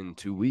again in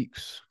 2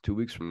 weeks. 2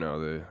 weeks from now,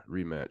 the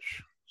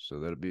rematch. So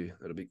that'll be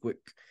quick.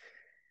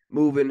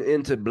 Moving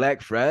into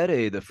Black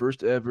Friday, the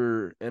first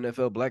ever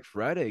NFL Black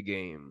Friday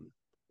game.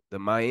 The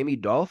Miami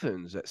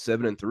Dolphins at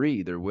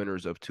 7-3. They're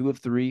winners of 2 of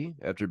 3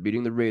 after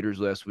beating the Raiders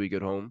last week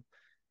at home.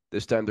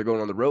 This time they're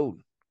going on the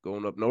road,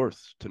 going up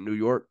north to New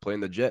York,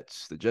 playing the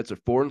Jets. The Jets are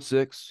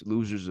 4-6,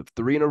 losers of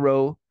 3 in a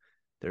row.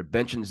 They're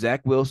benching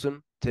Zach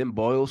Wilson. Tim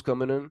Boyle's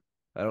coming in.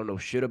 I don't know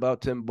shit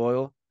about Tim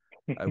Boyle.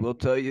 I will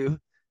tell you,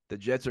 the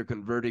Jets are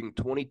converting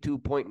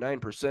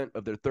 22.9%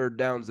 of their third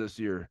downs this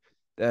year.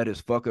 That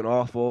is fucking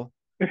awful.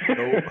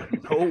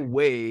 No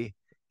way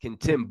can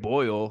Tim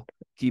Boyle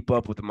keep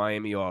up with the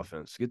Miami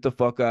offense. Get the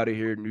fuck out of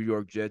here, New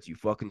York Jets. You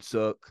fucking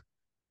suck.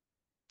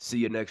 See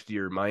you next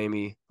year,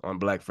 Miami, on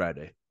Black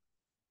Friday.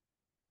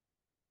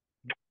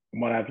 I'm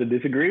going to have to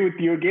disagree with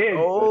you again.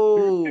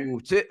 Oh,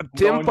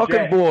 Tim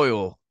fucking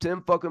Boyle.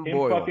 Tim fucking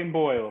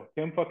Boyle.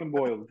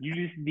 You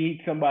just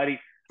need somebody.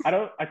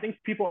 I think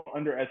people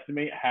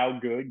underestimate how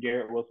good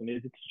Garrett Wilson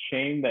is. It's a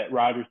shame that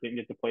Rodgers didn't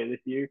get to play this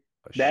year.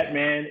 That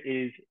man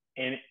is,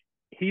 and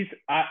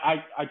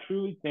I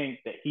truly think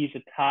that he's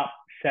a top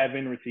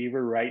 7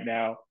 receiver right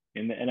now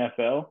in the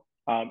NFL.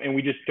 And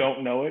we just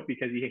don't know it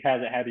because he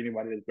hasn't had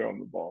anybody to throw him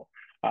the ball.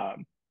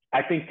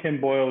 I think Tim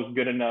Boyle is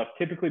good enough.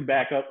 Typically,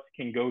 backups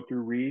can go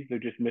through reads. They're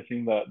just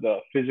missing the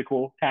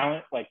physical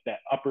talent like that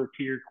upper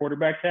tier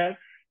quarterbacks have.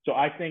 So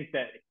I think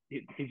that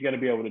he's going to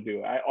be able to do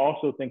it. I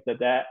also think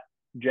that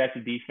Jets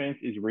defense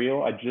is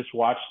real. I just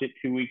watched it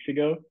 2 weeks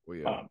ago. Oh,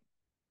 yeah.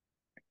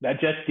 That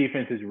Jets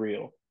defense is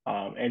real.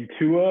 And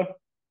Tua,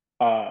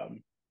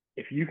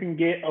 if you can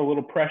get a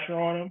little pressure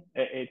on him,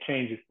 it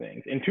changes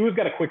things. And Tua's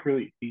got a quick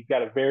release. He's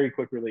got a very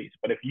quick release.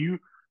 But if you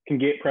can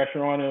get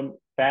pressure on him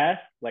fast,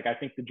 like I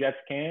think the Jets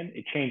can,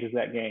 it changes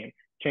that game,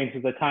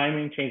 changes the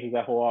timing, changes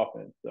that whole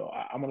offense. So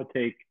I'm gonna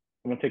take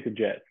the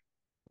Jets.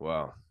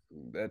 Wow,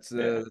 that's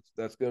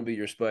gonna be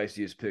your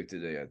spiciest pick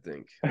today. I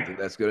think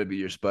that's gonna be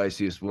your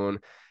spiciest one.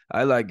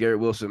 I like Garrett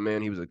Wilson,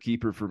 man. He was a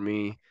keeper for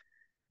me,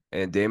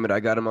 and damn it,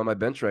 I got him on my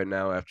bench right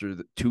now after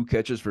the 2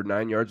 catches for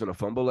 9 yards and a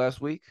fumble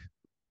last week.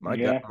 My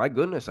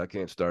goodness, I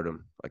can't start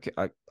him.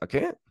 I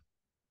can't.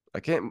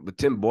 But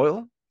Tim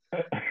Boyle.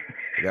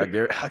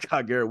 I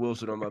got Garrett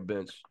Wilson on my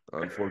bench,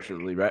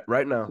 unfortunately.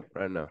 Right now,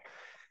 right now.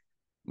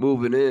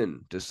 Moving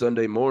in to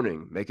Sunday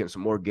morning, making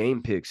some more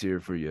game picks here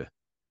for you.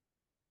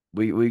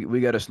 We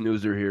got a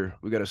snoozer here.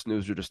 We got a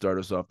snoozer to start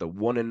us off. The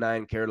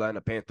 1-9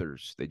 Carolina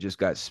Panthers. They just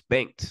got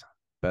spanked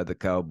by the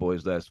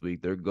Cowboys last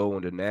week. They're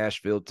going to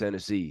Nashville,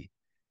 Tennessee,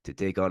 to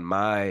take on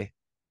my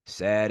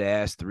sad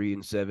ass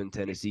 3-7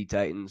 Tennessee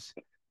Titans.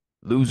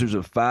 Losers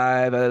of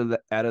 5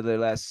 out of their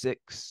last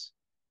 6.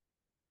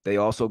 They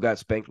also got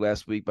spanked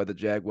last week by the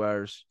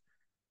Jaguars.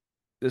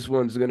 This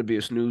one's going to be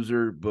a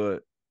snoozer,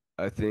 but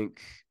I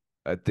think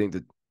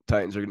the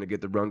Titans are going to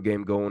get the run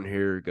game going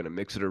here, going to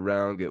mix it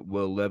around, get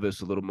Will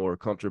Levis a little more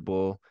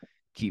comfortable,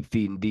 keep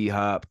feeding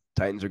D-Hop.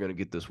 Titans are going to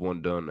get this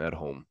one done at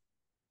home.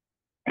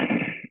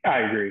 I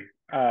agree.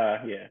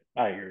 Yeah,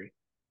 I agree.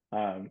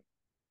 Panthers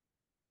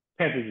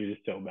are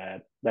just so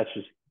bad. That's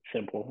just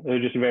simple.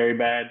 They're just very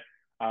bad.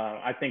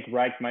 I think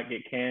Reich might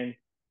get canned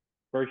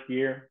first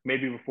year,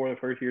 maybe before the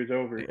first year is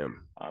over.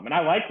 Damn. And I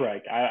like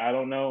Reich. I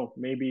don't know.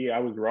 Maybe I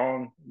was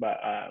wrong, but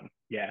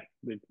yeah,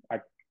 I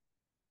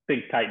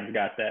think Titans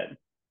got that.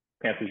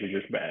 Panthers are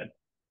just bad.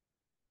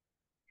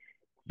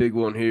 Big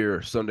one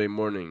here Sunday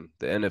morning,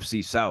 the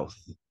NFC South,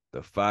 the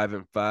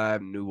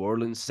 5-5 New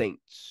Orleans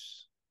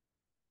Saints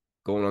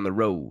going on the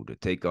road to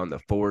take on the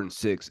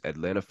 4-6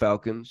 Atlanta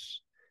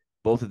Falcons.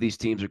 Both of these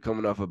teams are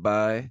coming off a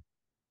bye.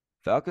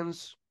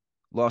 Falcons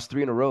lost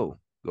 3 in a row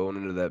going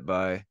into that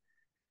bye.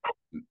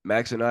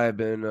 Max and I have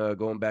been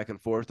going back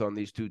and forth on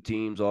these two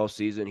teams all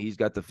season. He's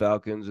got the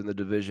Falcons in the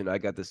division. I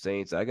got the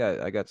Saints. I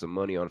got some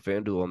money on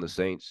FanDuel on the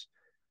Saints.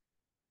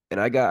 And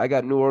I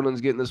got New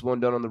Orleans getting this one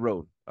done on the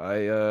road.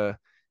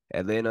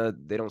 Atlanta,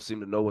 they don't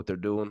seem to know what they're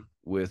doing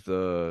with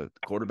the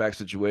quarterback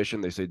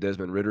situation. They say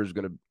Desmond Ritter is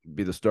going to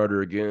be the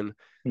starter again.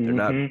 They're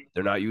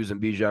not using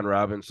Bijan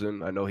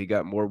Robinson. I know he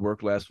got more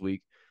work last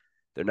week.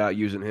 They're not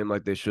using him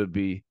like they should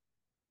be.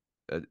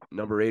 A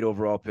number 8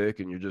 overall pick,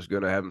 and you're just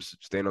going to have him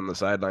stand on the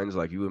sidelines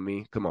like you and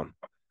me. Come on.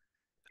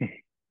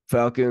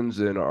 Falcons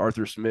and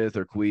Arthur Smith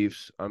or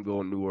Queefs. I'm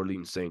going New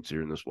Orleans Saints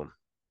here in this one.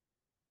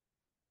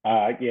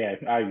 Yeah,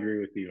 I agree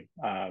with you.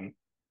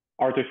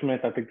 Arthur Smith,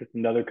 I think that's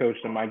another coach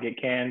that might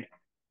get canned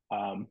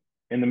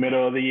in the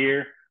middle of the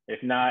year,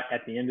 if not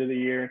at the end of the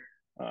year,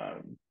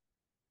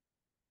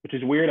 which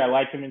is weird. I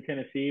liked him in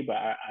Tennessee, but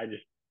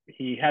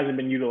he hasn't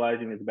been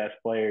utilizing his best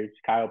players.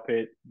 Kyle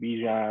Pitts,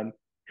 Bijan,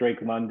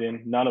 Drake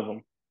London, none of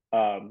them.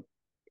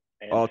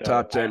 All so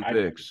top 10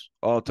 picks.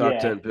 All top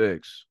 10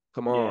 picks.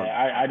 Come on.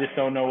 Yeah, I just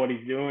don't know what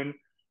he's doing.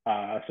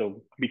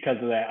 So because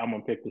of that, I'm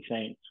going to pick the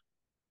Saints.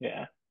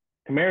 Yeah.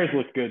 Kamara's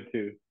looks good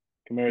too.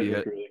 Kamara's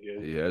looks really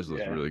good. He has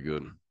looked really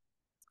good.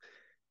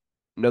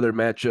 Another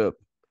matchup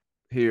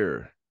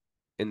here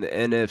in the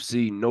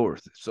NFC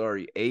North.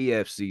 Sorry,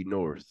 AFC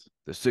North.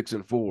 The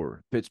 6-4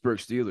 Pittsburgh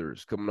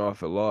Steelers coming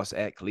off a loss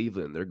at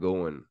Cleveland. They're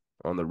going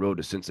on the road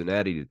to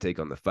Cincinnati to take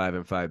on the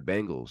 5-5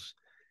 Bengals.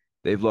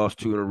 They've lost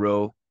 2 in a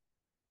row.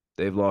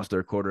 They've lost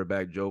their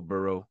quarterback, Joe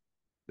Burrow.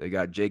 They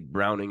got Jake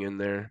Browning in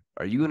there.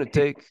 Are you going to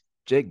take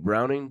Jake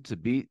Browning to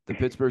beat the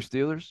Pittsburgh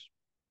Steelers?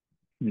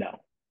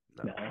 No.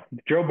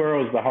 Joe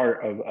Burrow is the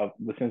heart of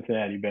the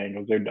Cincinnati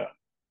Bengals. They're done.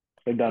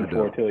 They're done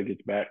until he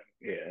gets back.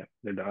 Yeah,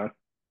 they're done.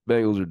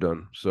 Bengals are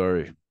done.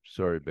 Sorry,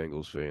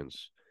 Bengals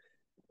fans.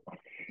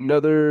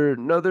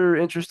 Another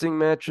interesting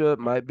matchup,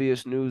 might be a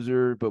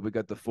snoozer, but we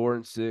got the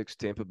 4-6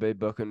 Tampa Bay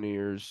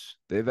Buccaneers.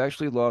 They've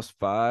actually lost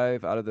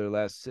 5 out of their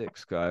last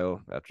 6,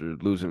 Kyle, after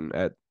losing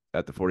at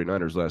the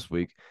 49ers last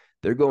week.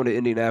 They're going to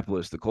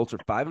Indianapolis. The Colts are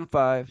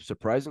 5-5,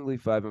 surprisingly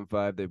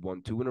 5-5. They've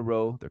won 2 in a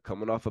row. They're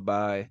coming off a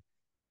bye,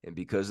 and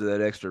because of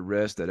that extra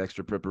rest, that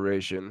extra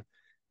preparation,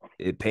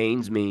 it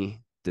pains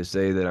me to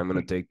say that I'm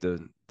going to take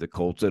the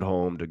Colts at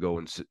home to go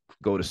to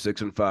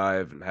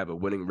 6-5 and have a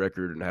winning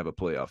record and have a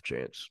playoff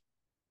chance.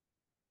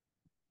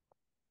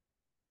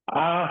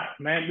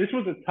 Man, this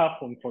was a tough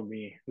one for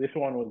me. This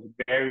one was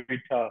very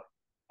tough.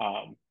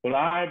 But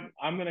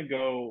I'm gonna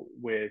go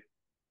with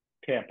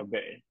Tampa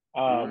Bay.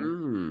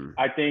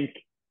 I think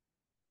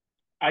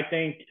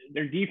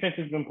their defense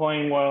has been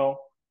playing well.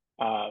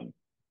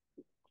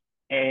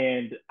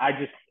 And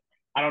I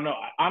don't know.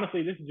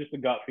 Honestly, this is just a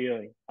gut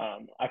feeling.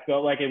 I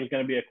felt like it was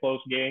going to be a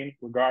close game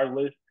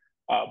regardless.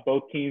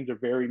 Both teams are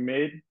very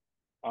mid.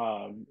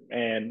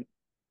 And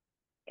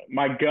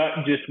my gut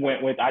just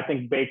went with, I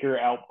think Baker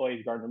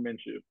outplays Gardner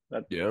Minshew.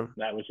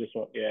 That was just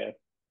what,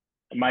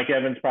 Mike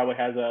Evans probably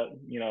has a,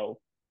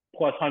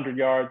 plus 100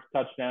 yards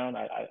touchdown.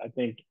 I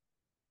think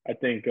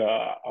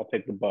I'll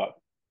take the Bucs.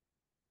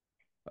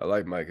 I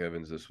like Mike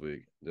Evans this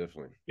week.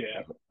 Definitely.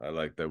 Yeah. I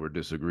like that we're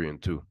disagreeing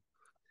too.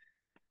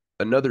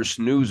 Another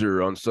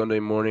snoozer on Sunday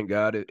morning,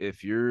 God.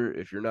 If you're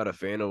not a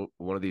fan of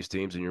one of these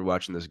teams and you're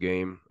watching this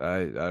game,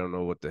 I don't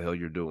know what the hell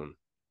you're doing.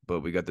 But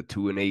we got the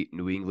 2-8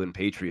 New England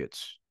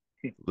Patriots,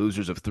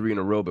 losers of 3 in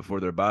a row before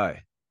their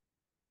bye,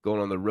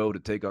 going on the road to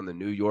take on the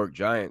New York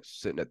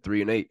Giants, sitting at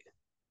 3-8.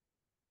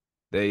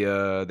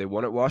 They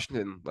won at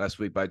Washington last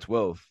week by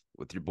 12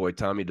 with your boy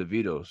Tommy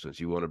DeVito. Since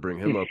you want to bring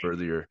him up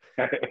earlier,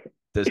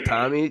 does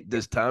Tommy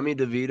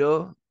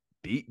DeVito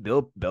beat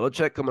Bill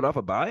Belichick coming off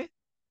a bye?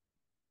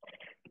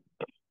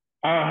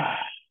 Uh,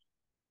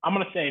 I'm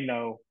gonna say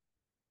no.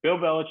 Bill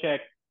Belichick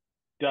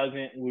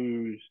doesn't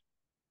lose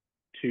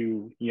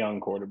to young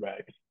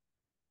quarterbacks.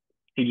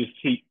 He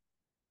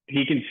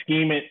can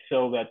scheme it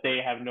so that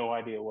they have no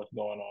idea what's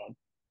going on.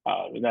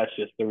 That's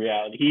just the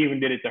reality. He even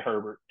did it to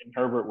Herbert, and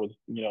Herbert was,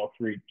 a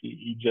freak.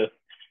 He just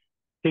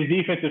his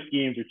defensive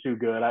schemes are too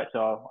good.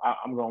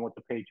 I'm going with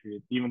the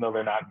Patriots, even though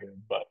they're not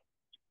good, but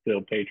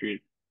still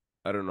Patriots.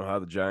 I don't know how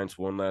the Giants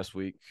won last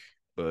week,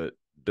 but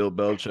Bill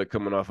Belichick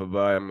coming off a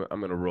bye, I'm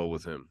gonna roll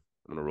with him.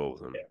 I'm gonna roll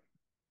with him. Yeah.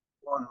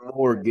 One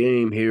more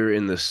game here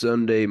in the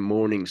Sunday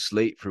morning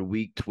slate for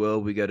Week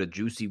 12. We got a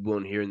juicy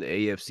one here in the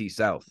AFC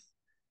South.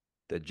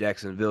 The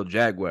Jacksonville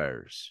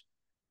Jaguars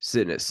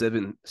sitting at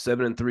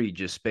 7-3,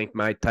 just spanked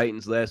my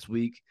Titans last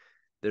week.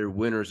 They're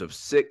winners of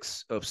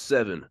 6 of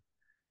 7.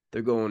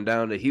 They're going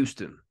down to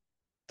Houston,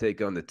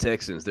 take on the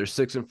Texans. They're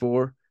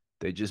 6-4.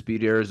 They just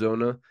beat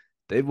Arizona.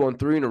 They've won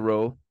 3 in a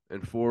row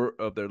and 4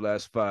 of their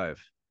last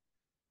 5.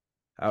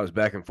 I was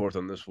back and forth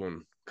on this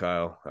one,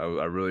 Kyle. I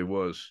really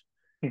was.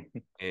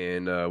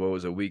 And what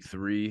was it, week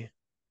 3?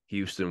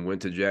 Houston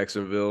went to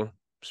Jacksonville,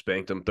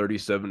 spanked them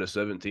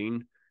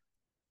 37-17.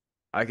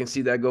 I can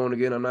see that going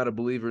again. I'm not a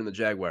believer in the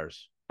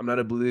Jaguars. I'm not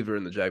a believer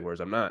in the Jaguars.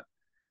 I'm not.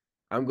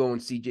 I'm going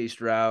CJ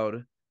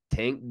Stroud,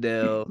 Tank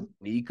Dell,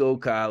 Nico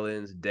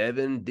Collins,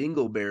 Devin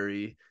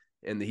Dingleberry,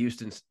 and the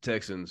Houston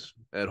Texans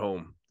at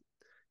home.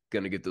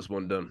 Going to get this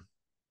one done.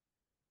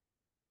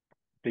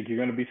 Think you're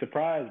going to be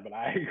surprised, but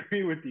I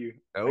agree with you.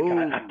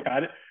 Oh,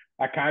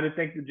 I kind of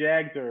think the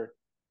Jags are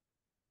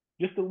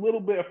just a little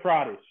bit of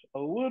fraudish, a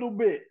little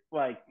bit.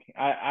 Like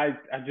I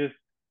just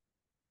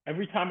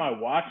every time I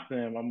watch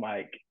them, I'm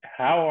like,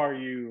 how are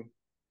you?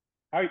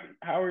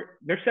 How are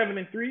they're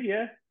 7-3?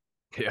 Yeah.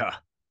 yeah.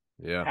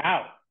 Yeah.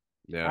 How?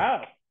 Yeah.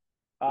 How?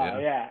 Yeah.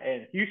 Yeah.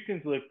 And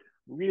Houston's looked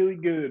really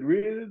good,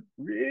 really,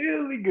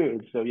 really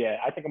good. So yeah,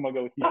 I think I'm gonna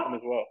go with Houston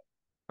as well.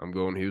 I'm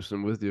going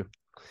Houston with you.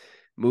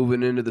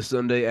 Moving into the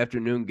Sunday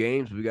afternoon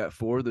games, we got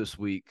 4 this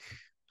week.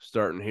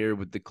 Starting here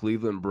with the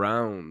Cleveland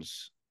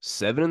Browns,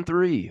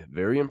 7-3.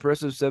 Very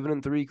impressive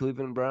 7-3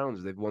 Cleveland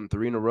Browns. They've won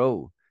 3 in a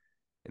row,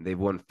 and they've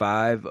won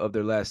 5 of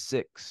their last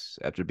 6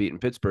 after beating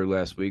Pittsburgh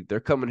last week. They're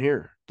coming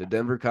here to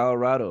Denver,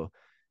 Colorado,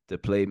 to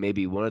play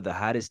maybe one of the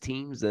hottest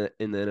teams in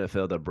the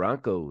NFL, the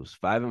Broncos.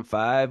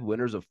 5-5,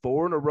 winners of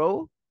 4 in a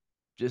row.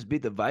 Just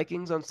beat the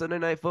Vikings on Sunday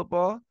Night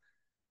Football.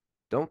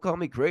 Don't call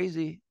me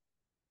crazy,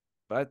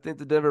 but I think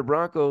the Denver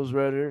Broncos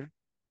right here.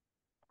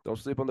 Don't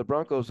sleep on the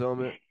Broncos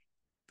helmet.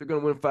 They're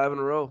going to win 5 in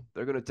a row.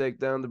 They're going to take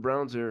down the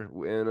Browns here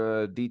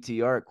and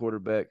DTR at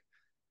quarterback.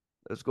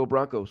 Let's go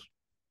Broncos.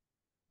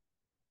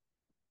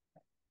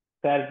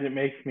 Sad as it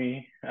makes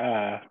me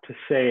to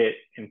say it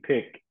and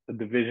pick a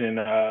division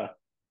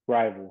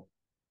rival,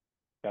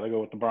 gotta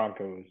go with the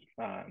Broncos.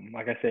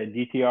 Like I said,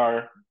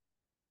 DTR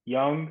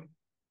young.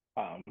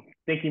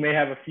 Think he may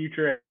have a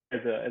future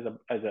as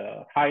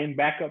a high end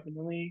backup in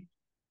the league,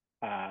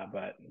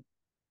 but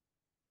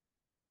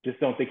just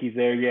don't think he's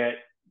there yet.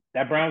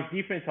 That Browns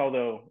defense,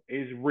 although,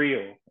 is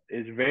real,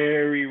 is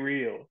very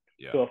real.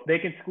 Yeah. So if they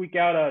can squeak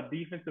out a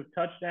defensive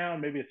touchdown,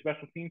 maybe a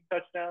special teams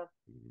touchdown,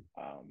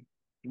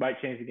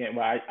 might change the game.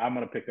 But I'm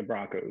going to pick the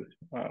Broncos.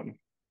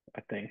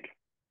 I think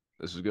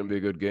this is going to be a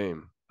good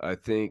game. I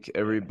think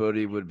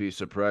everybody would be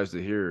surprised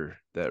to hear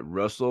that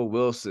Russell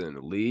Wilson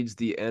leads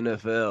the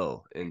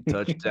NFL in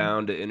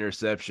touchdown to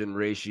interception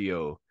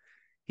ratio.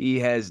 He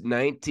has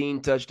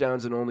 19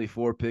 touchdowns and only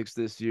 4 picks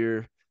this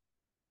year.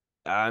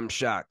 I'm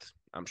shocked.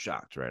 I'm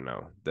shocked right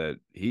now that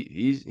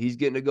he's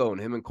getting it going.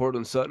 Him and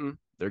Cortland Sutton,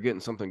 they're getting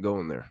something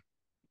going there.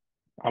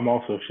 I'm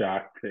also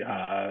shocked.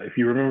 If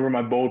you remember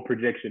my bold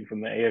prediction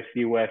from the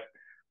AFC West,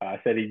 I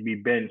said he'd be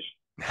benched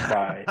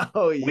by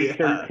week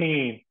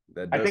 13.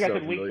 I think I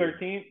said week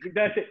 13.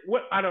 That's it.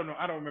 What I don't know.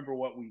 I don't remember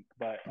what week,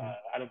 but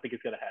I don't think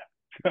it's gonna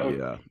happen. So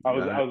yeah, I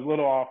was a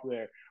little off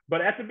there.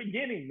 But at the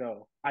beginning,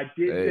 though, I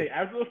did say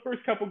after those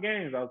first couple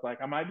games, I was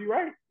like, I might be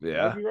right.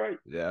 Yeah, I might be right.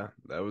 Yeah,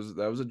 that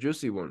was a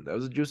juicy one. That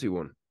was a juicy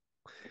one.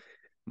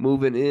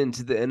 Moving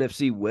into the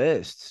NFC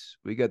West,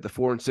 we got the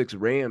 4-6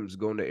 Rams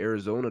going to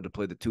Arizona to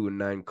play the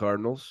 2-9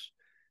 Cardinals.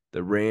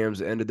 The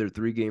Rams ended their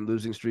 3-game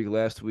losing streak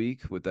last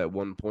week with that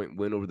 1-point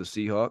win over the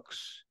Seahawks.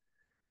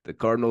 The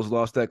Cardinals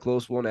lost that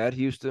close one at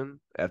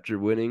Houston after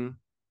winning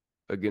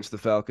against the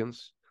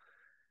Falcons.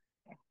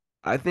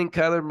 I think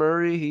Kyler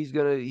Murray, he's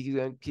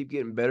gonna keep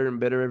getting better and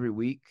better every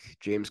week.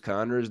 James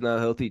Conner is now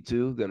healthy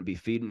too, gonna be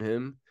feeding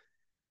him.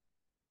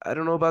 I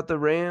don't know about the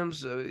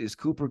Rams. Is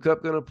Cooper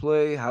Kupp going to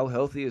play? How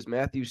healthy is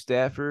Matthew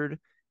Stafford?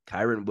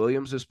 Kyron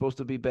Williams is supposed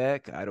to be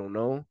back. I don't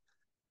know.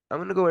 I'm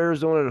going to go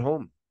Arizona at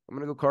home. I'm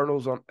going to go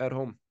Cardinals at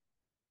home.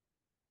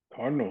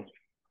 Cardinals.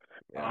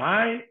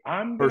 Yeah.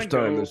 I'm First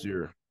gonna time go. this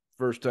year.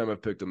 First time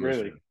I've picked them this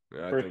year.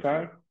 Yeah, First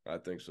time? So. I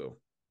think so.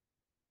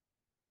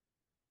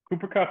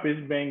 Cooper Kupp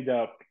is banged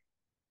up.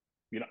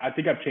 I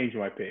think I've changed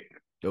my pick.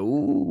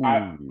 Ooh.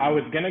 I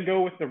was gonna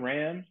go with the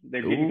Rams.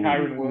 They're getting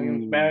Kyron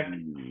Williams back.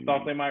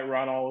 Thought they might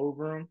run all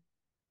over him,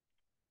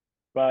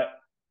 but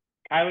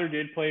Kyler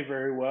did play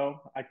very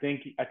well. I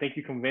think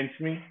you convinced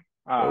me.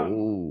 Um,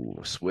 Oh,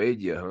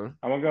 swayed you, huh?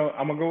 I'm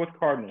gonna go with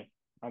Cardinals.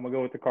 I'm gonna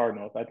go with the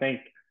Cardinals. I think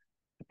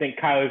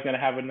Kyler's gonna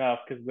have enough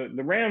because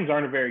the Rams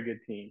aren't a very good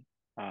team.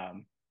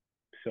 Um,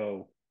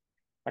 so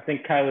I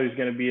think Kyler's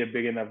gonna be a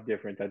big enough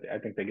difference. I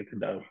think they get the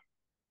dub.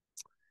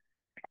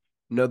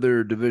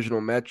 Another divisional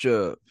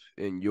matchup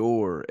in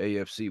your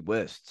AFC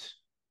West.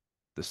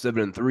 The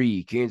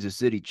 7-3 Kansas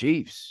City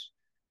Chiefs.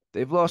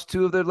 They've lost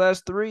two of their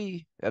last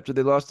three after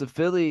they lost to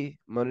Philly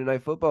Monday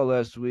Night Football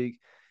last week.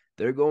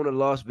 They're going to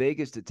Las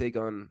Vegas to take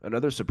on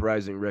another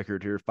surprising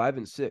record here,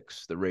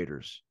 5-6, the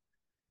Raiders.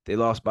 They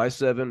lost by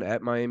 7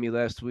 at Miami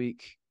last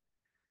week.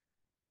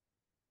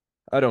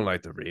 I don't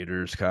like the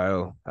Raiders,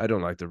 Kyle. I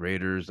don't like the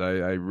Raiders.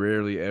 I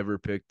rarely ever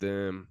pick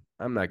them.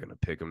 I'm not going to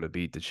pick them to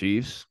beat the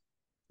Chiefs.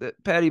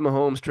 That Patty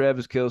Mahomes,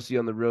 Travis Kelce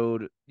on the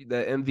road,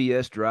 that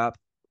MVS drop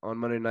on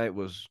Monday night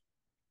was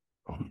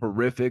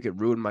horrific. It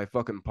ruined my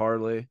fucking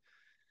parlay.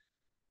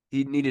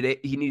 He needed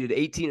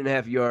 18 and a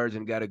half yards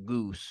and got a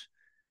goose.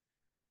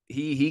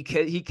 He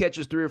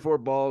catches 3 or 4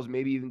 balls,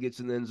 maybe even gets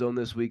in the end zone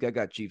this week. I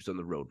got Chiefs on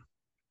the road.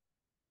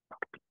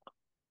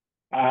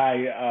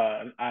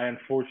 I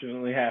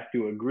unfortunately have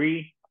to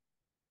agree.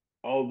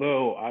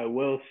 Although I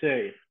will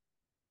say,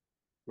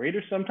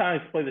 Raiders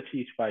sometimes play the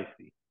Chiefs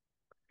feisty.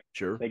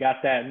 Sure. They got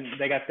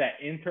that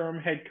interim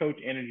head coach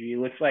energy. It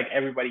looks like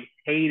everybody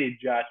hated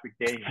Josh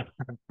McDaniels.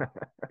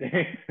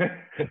 they,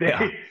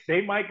 Yeah.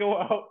 they might go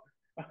out.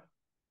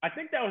 I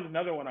think that was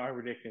another one of our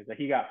predictions that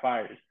he got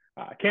fired.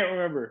 I can't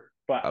remember,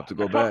 but I have to I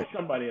go talked back. to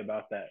somebody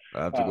about that.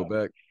 I have to go Um,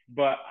 back.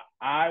 but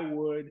I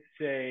would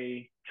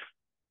say,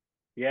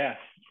 yeah,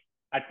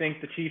 I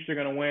think the Chiefs are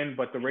going to win,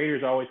 but the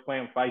Raiders always play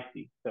them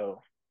feisty.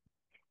 So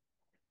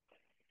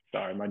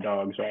sorry, my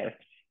dogs are I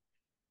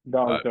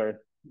dogs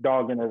are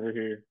dogging over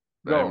here.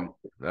 I'm Go,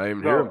 I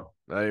even hear him.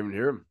 go. I even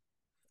hear him.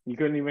 You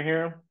couldn't even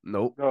hear him.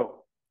 Nope.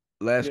 Go.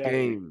 Last Get out of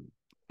here. game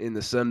in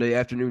the Sunday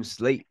afternoon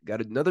slate.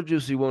 Got another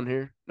juicy one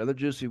here. Another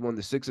juicy one.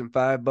 The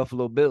 6-5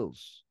 Buffalo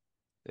Bills.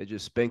 They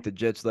just spanked the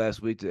Jets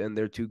last week to end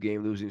their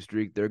 2-game losing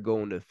streak. They're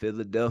going to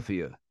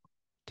Philadelphia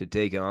to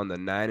take on the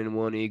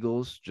 9-1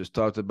 Eagles. Just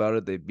talked about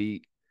it. They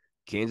beat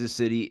Kansas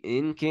City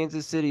in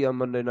Kansas City on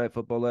Monday Night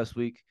Football last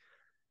week.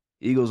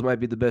 Eagles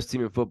might be the best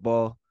team in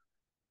football.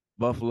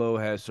 Buffalo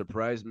has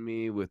surprised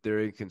me with their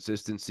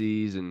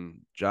inconsistencies and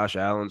Josh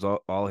Allen's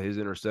all his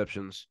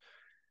interceptions.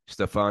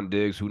 Stephon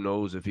Diggs, who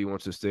knows if he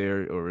wants to stay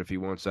or if he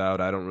wants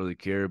out. I don't really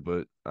care,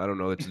 but I don't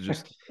know.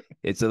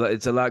 It's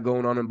a lot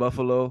going on in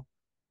Buffalo.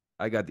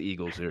 I got the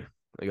Eagles here.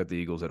 I got the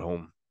Eagles at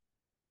home.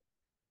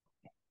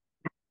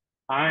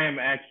 I am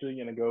actually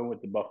going to go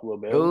with the Buffalo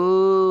Bills.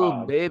 Oh,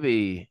 Um,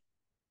 baby.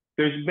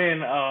 there's been,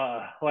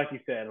 like you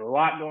said, a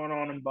lot going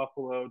on in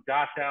Buffalo.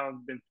 Josh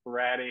Allen's been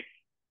sporadic,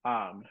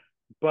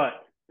 but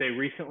they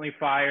recently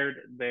fired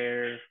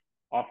their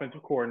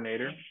offensive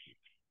coordinator,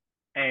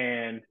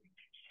 and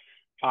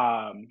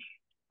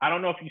I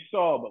don't know if you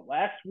saw, but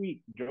last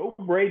week Joe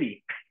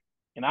Brady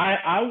and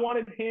I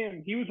wanted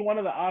him. He was one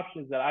of the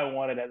options that I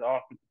wanted as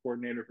offensive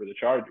coordinator for the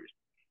Chargers.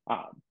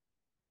 Um,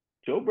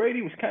 Joe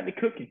Brady was kind of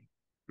cooking.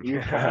 He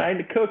was kind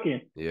of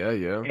cooking, Yeah,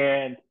 yeah.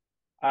 and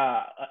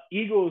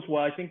Eagles.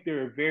 Well, I think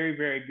they're a very,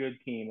 very good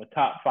team, a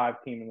top 5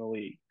 team in the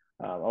league.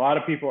 A lot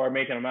of people are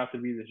making them out to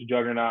be this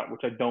juggernaut,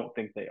 which I don't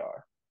think they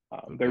are.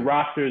 Their Okay.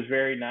 roster is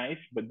very nice,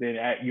 but then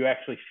you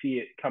actually see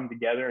it come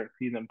together and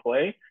see them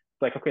play.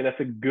 It's like, okay, that's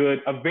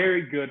a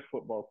very good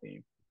football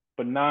team,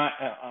 but not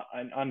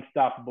an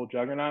unstoppable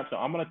juggernaut. So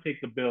I'm gonna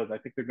take the Bills. I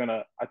think they're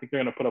gonna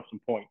put up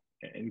some points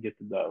and get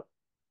the dub.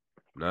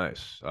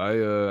 Nice.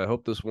 I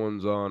hope this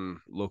one's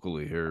on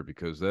locally here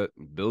because that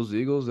Bills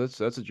Eagles, that's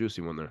a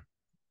juicy one there.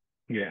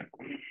 Yeah.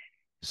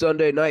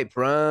 Sunday night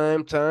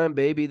prime time,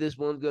 baby. This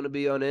one's gonna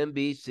be on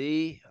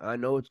NBC. I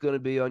know it's gonna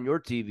be on your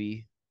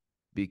TV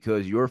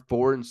because your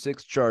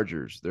 4-6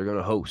 Chargers, they're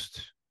gonna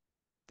host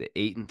the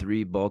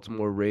 8-3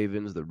 Baltimore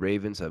Ravens. The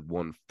Ravens have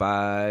won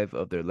 5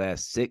 of their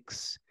last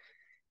 6.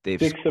 They've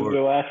Six of scored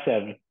their last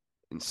 7.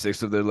 in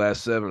 6 of their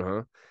last 7,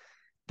 huh?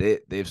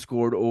 They've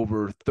scored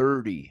over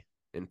 30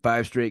 in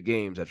 5 straight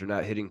games after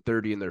not hitting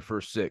 30 in their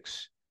first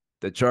 6.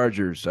 The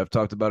Chargers, I've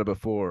talked about it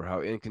before, how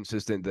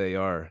inconsistent they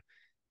are.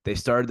 They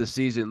started the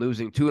season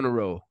losing 2 in a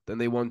row, then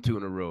they won 2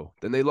 in a row,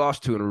 then they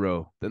lost 2 in a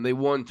row, then they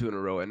won 2 in a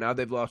row, and now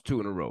they've lost 2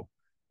 in a row.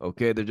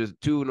 Okay, they're just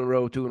 2 in a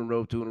row, 2 in a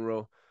row, 2 in a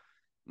row.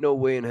 No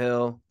way in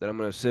hell that I'm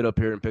going to sit up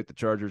here and pick the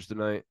Chargers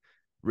tonight.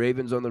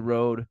 Ravens on the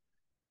road.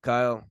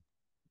 Kyle,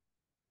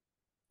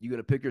 you going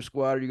to pick your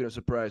squad or you going to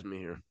surprise me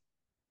here?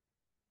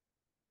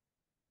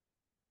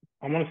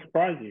 I'm gonna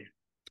surprise you.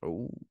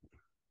 Oh.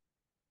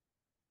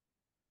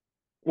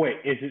 Wait,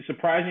 is it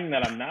surprising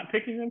that I'm not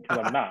picking them? Because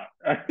I'm not.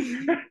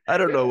 I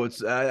don't know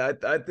what's. I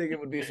think it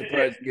would be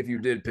surprising if you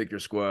did pick your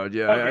squad.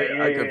 Yeah, Okay,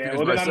 I yeah. confused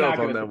Well, then I'm myself not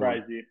on gonna that one.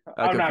 surprise you.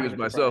 I I'm not confused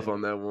gonna surprise myself on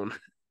you. that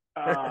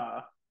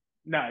one.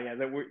 No, yeah,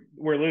 that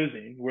we're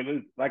losing. We're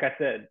losing. Like I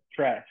said,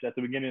 trash at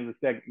the beginning of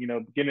the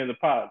beginning of the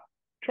pod.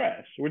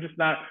 Trash. We're just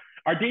not.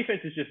 Our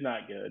defense is just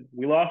not good.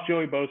 We lost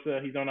Joey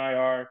Bosa. He's on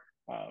IR.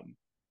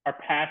 our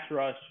pass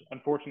rush,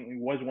 unfortunately,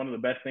 was one of the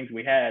best things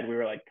we had. We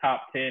were like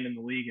top 10 in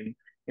the league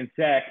in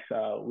sacks.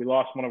 We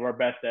lost one of our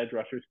best edge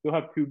rushers. Still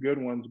have two good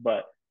ones,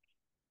 but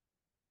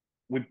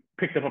we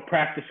picked up a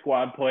practice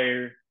squad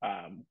player.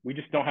 We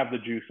just don't have the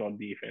juice on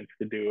defense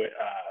to do it.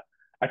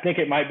 I think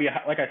it might be,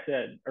 like I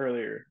said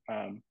earlier,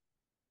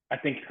 I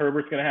think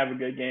Herbert's going to have a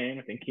good game.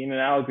 I think Keenan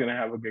Allen's going to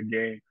have a good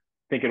game.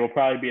 I think it'll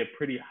probably be a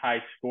pretty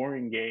high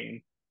scoring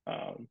game.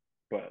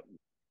 But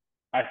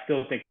I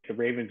still think the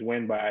Ravens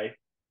win by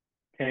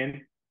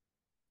 10.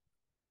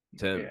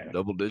 10, Yeah.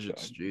 double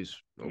digits. So, Jeez.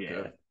 Okay.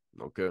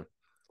 yeah. Okay.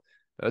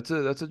 That's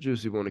a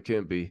juicy one. It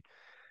can't be.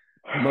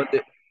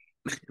 Monday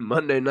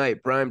Monday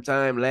night, prime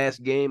time,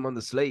 last game on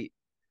the slate.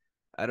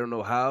 I don't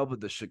know how, but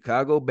the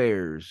Chicago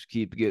Bears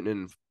keep getting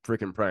in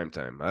freaking prime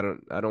time. I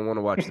don't want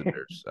to watch the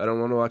Bears. I don't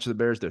want to watch the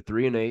Bears. They're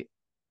 3-8.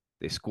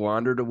 They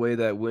squandered away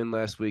that win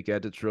last week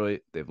at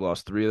Detroit. They've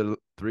lost three of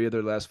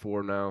their last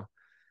four now.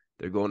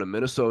 They're going to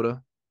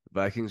Minnesota.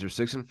 Vikings are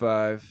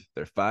 6-5.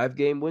 Their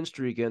 5-game win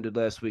streak ended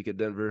last week at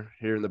Denver.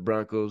 Here in the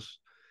Broncos,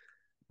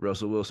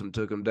 Russell Wilson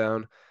took them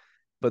down,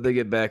 but they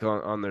get back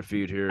on their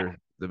feet here.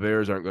 The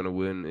Bears aren't going to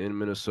win in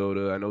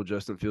Minnesota. I know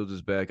Justin Fields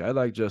is back. I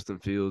like Justin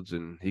Fields,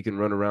 and he can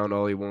run around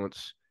all he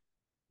wants.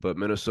 But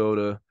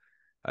Minnesota,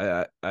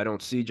 I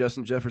don't see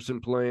Justin Jefferson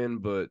playing,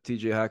 but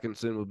T.J.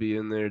 Hockenson will be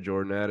in there.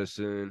 Jordan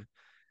Addison.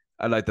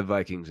 I like the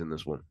Vikings in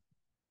this one.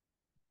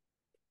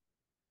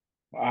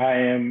 I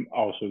am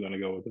also going to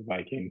go with the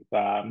Vikings.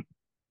 I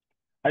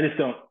just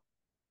don't.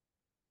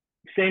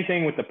 Same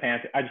thing with the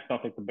Panthers. I just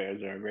don't think the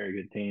Bears are a very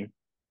good team.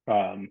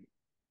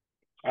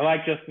 I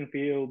like Justin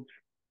Fields,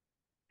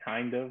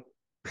 kind of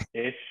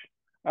ish.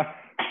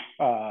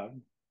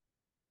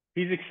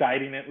 He's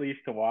exciting at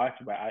least to watch,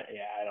 but I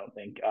don't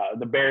think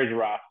the Bears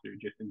roster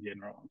just in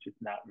general is just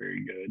not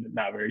very good,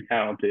 not very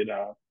talented.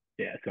 So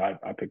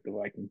I picked the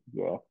Vikings as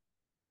well.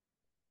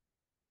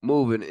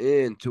 Moving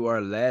into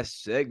our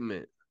last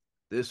segment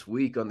this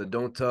week on the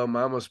Don't Tell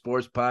Mama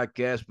Sports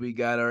Podcast, we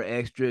got our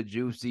Extra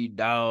Juicy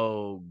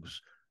Dawgz.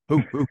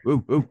 Hoo, hoo,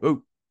 hoo, hoo,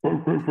 hoo.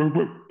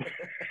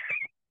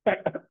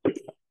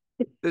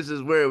 This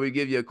is where we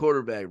give you a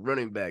quarterback,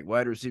 running back,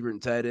 wide receiver, and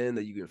tight end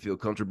that you can feel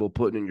comfortable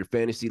putting in your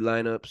fantasy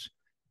lineups.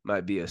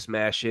 Might be a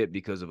smash hit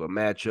because of a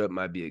matchup.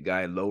 Might be a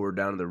guy lower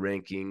down in the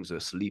rankings, a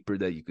sleeper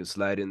that you can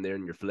slide in there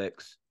in your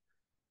flex.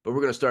 But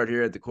we're going to start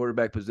here at the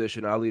quarterback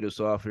position. I'll lead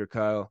us off here,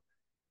 Kyle.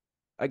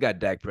 I got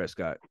Dak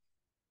Prescott.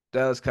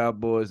 Dallas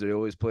Cowboys, they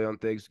always play on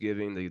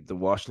Thanksgiving. The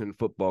Washington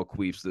football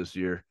queefs this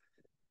year.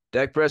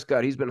 Dak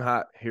Prescott, he's been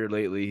hot here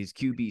lately. He's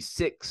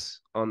QB6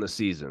 on the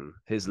season.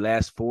 His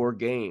last 4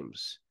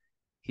 games,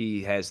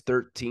 he has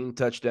 13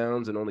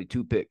 touchdowns and only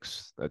 2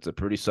 picks. That's a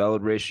pretty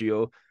solid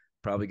ratio.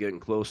 Probably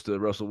getting close to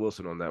Russell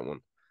Wilson on that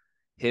one.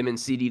 Him and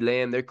CeeDee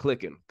Lamb, they're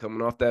clicking.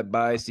 Coming off that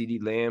bye,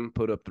 CeeDee Lamb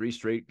put up 3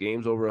 straight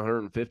games over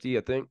 150,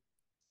 I think.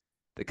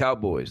 The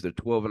Cowboys, they're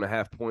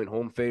 12.5-point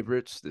home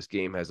favorites. This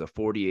game has a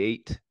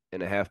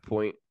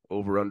 48.5-point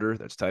over-under.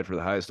 That's tied for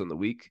the highest on the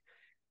week.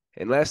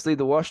 And lastly,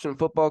 the Washington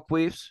football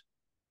queefs,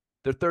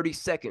 they're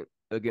 32nd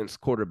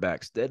against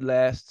quarterbacks. Dead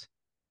last,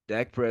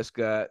 Dak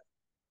Prescott.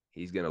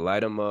 He's going to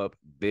light them up.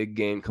 Big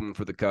game coming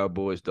for the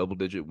Cowboys,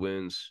 double-digit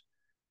wins.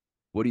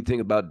 What do you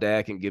think about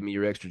Dak? And give me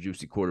your extra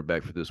juicy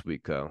quarterback for this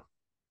week, Kyle.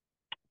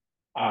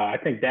 I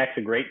think Dak's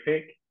a great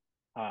pick.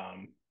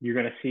 You're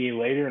going to see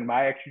later in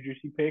my extra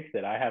juicy picks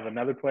that I have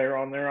another player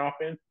on their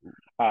offense.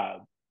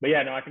 But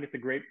yeah, no, I think it's a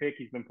great pick.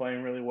 He's been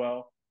playing really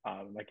well.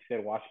 Like you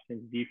said,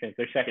 Washington's defense,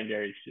 their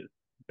secondary is just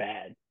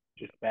bad.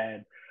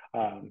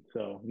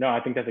 So no,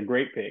 I think that's a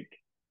great pick.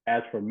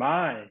 As for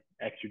my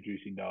extra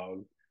juicy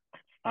dog,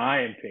 I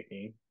am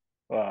picking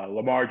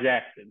Lamar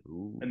Jackson.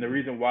 Ooh. And the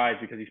reason why is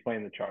because he's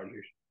playing the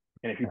Chargers.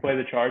 And if you play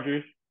the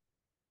Chargers,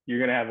 you're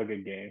going to have a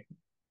good game.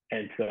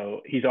 And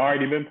so he's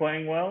already been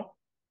playing well.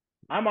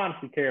 I'm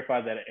honestly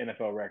terrified that an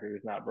NFL record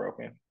is not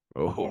broken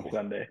on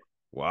Sunday.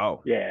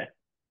 Wow. Yeah.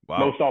 Wow.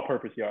 Most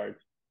all-purpose yards.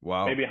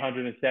 Wow. Maybe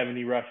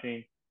 170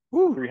 rushing,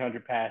 Woo.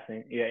 300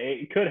 passing. Yeah,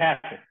 it could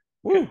happen.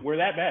 We're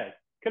that bad.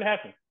 Could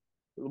happen.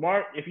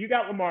 Lamar, if you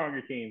got Lamar on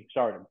your team,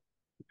 start him.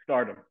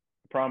 Start him.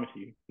 I promise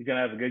you. He's going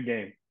to have a good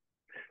game.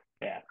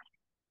 Yeah.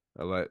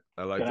 I like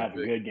that have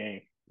pick. A good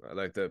game. I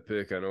like that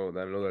pick. I know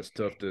that's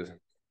tough to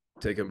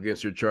take him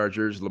against your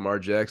Chargers. Lamar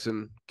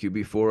Jackson,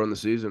 QB4 on the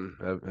season,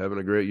 having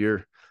a great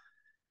year.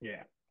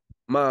 Yeah.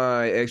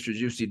 My extra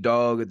juicy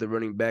dog at the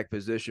running back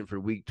position for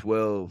week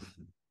 12.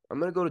 I'm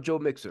going to go to Joe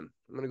Mixon.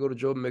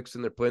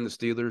 They're playing the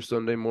Steelers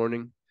Sunday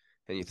morning.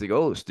 And you think,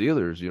 oh, the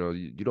Steelers, you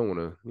don't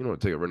want to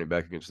take a running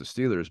back against the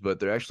Steelers, but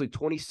they're actually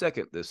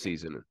 22nd this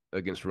season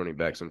against running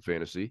backs in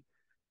fantasy.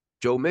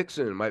 Joe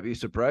Mixon might be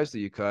surprised to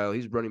you, Kyle.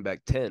 He's running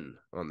back 10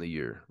 on the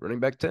year. Running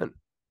back 10.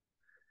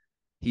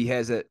 He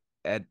has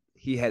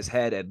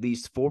had at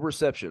least 4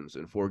 receptions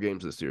in 4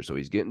 games this year, so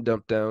he's getting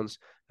dump downs.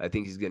 I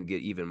think he's going to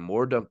get even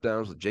more dump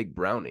downs with Jake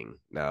Browning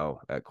now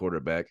at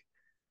quarterback.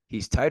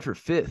 He's tied for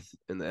 5th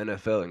in the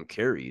NFL in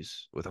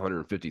carries with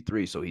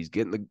 153, so he's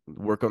getting the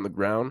work on the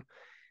ground.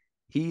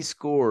 He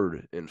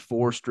scored in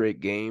 4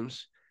 straight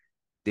games.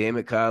 Damn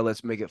it, Kyle.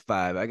 Let's make it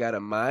 5. I got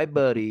my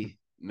buddy,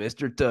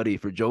 Mr. Tutty,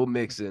 for Joe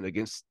Mixon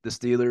against the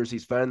Steelers.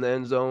 He's finding the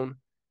end zone.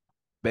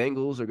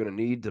 Bengals are going to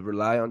need to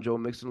rely on Joe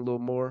Mixon a little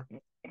more.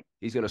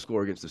 He's going to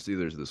score against the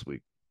Steelers this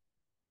week.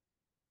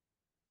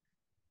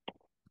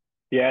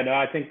 Yeah, no,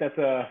 I think that's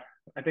a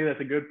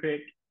good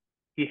pick.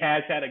 He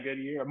has had a good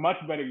year, a much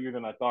better year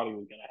than I thought he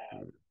was going to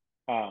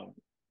have.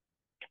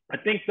 I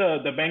think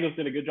the Bengals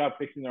did a good job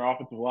fixing their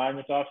offensive line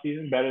this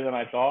offseason, better than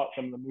I thought.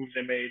 Some of the moves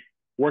they made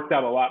worked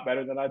out a lot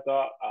better than I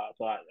thought.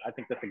 So I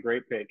think that's a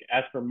great pick.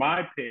 As for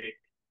my pick,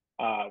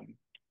 um,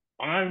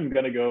 I'm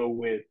going to go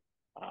with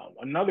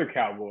another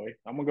Cowboy.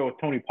 I'm going to go with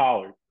Tony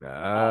Pollard.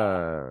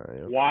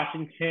 Yeah.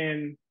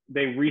 Washington,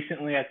 they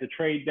recently at the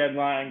trade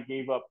deadline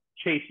gave up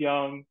Chase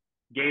Young,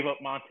 gave up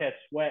Montez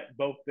Sweat,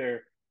 both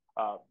their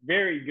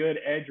very good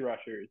edge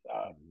rushers.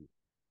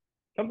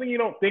 Something you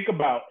don't think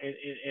about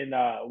in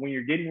when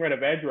you're getting rid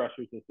of edge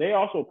rushers is they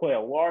also play a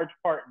large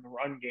part in the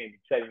run game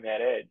setting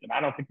that edge. And I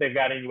don't think they've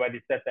got anybody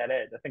to set that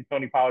edge. I think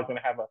Tony Pollard's going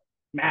to have a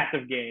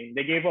massive game.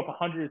 They gave up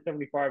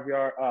 175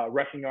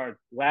 rushing yards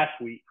last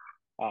week.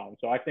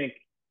 So I think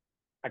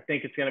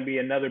it's going to be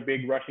another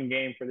big rushing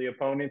game for the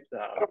opponents.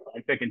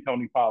 I'm picking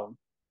Tony Pollard.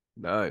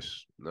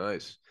 Nice.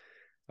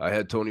 I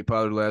had Tony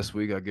Pollard last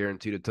week. I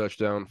guaranteed a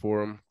touchdown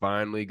for him.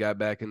 Finally got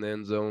back in the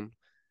end zone.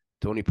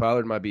 Tony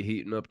Pollard might be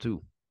heating up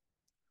too.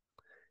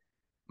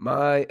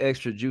 My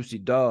extra juicy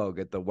dog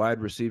at the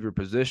wide receiver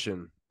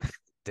position.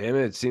 Damn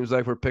it seems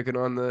like we're picking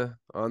on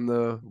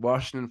the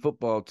Washington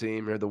football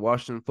team or the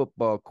Washington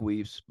football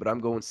queefs, but I'm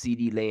going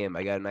CD Lamb.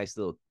 I got a nice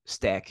little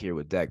stack here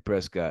with Dak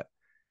Prescott.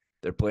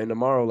 They're playing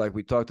tomorrow, like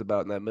we talked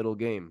about in that middle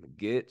game.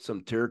 Get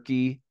some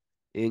turkey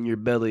in your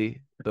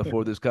belly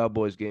before this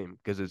Cowboys game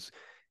because it's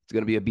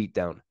going to be a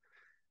beatdown.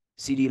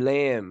 CD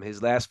Lamb,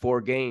 his last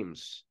 4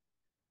 games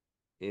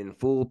in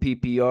full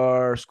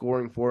PPR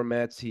scoring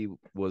formats, he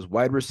was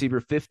wide receiver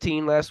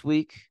 15 last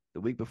week. The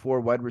week before,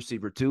 wide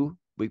receiver 2.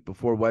 Week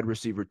before, wide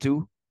receiver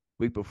 2.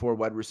 Week before,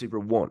 wide receiver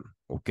 1.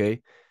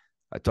 Okay.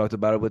 I talked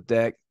about it with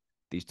Dak.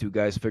 These two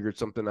guys figured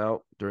something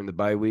out during the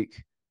bye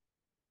week.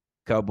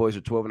 Cowboys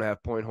are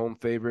 12.5-point home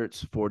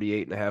favorites.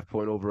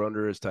 48.5-point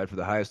over-under is tied for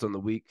the highest on the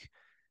week.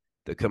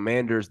 The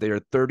Commanders, they are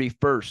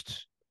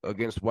 31st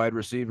against wide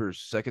receivers,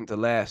 second to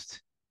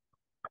last.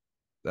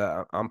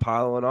 I'm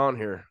piling on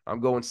here. I'm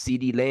going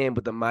CD Lamb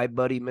with my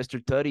buddy, Mr.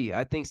 Tutty.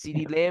 I think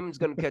CD Lamb is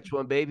going to catch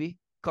one, baby.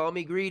 Call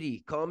me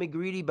greedy,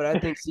 but I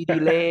think CD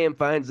Lamb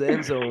finds the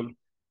end zone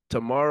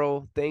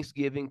tomorrow,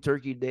 Thanksgiving,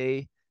 Turkey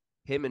Day.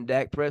 Him and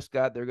Dak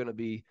Prescott, they're going to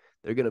be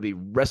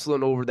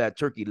wrestling over that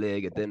turkey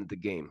leg at the end of the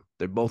game.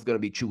 They're both going to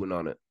be chewing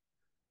on it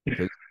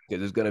because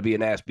it's going to be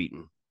an ass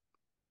beating.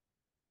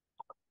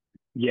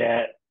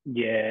 Yeah.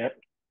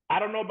 I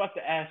don't know about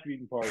the ass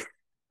beating part.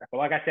 But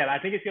like I said, I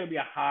think it's going to be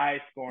a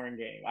high-scoring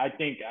game. I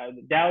think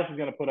Dallas is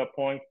going to put up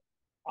points.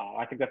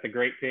 I think that's a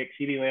great pick.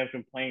 CeeDee Lamb's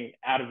been playing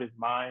out of his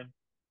mind.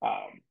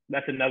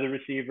 That's another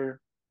receiver,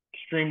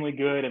 extremely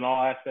good in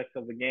all aspects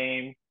of the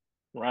game.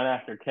 Run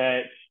after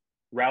catch,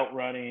 route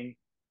running,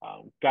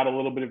 got a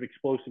little bit of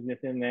explosiveness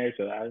in there.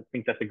 So I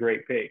think that's a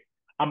great pick.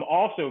 I'm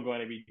also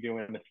going to be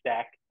doing a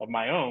stack of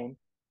my own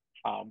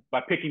by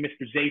picking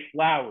Mr. Zay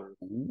Flowers.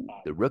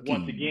 The rookie.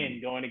 Once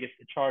again, going against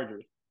the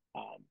Chargers.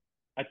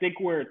 I think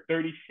we're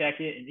 32nd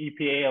in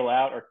EPA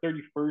allowed or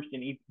 31st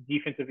in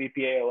defensive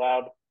EPA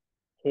allowed.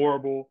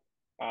 Horrible.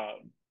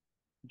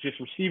 Just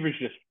receivers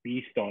just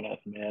feast on us,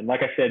 man.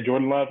 Like I said,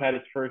 Jordan Love had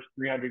his first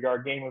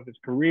 300-yard game of his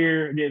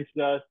career against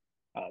us.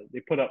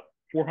 They put up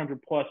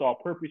 400-plus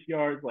all-purpose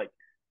yards. Like,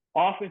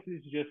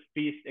 offenses just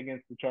feast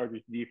against the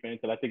Chargers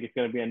defense, and I think it's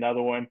going to be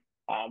another one.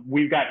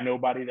 We've got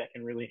nobody that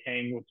can really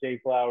hang with Zay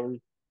Flowers.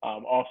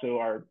 Also,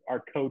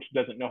 our coach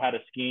doesn't know how to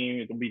scheme.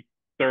 It'll be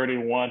 3rd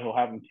and 1. He'll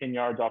have him 10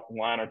 yards off the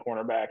line or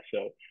cornerback.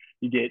 So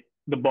you get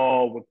the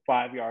ball with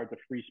 5 yards of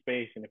free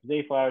space. And if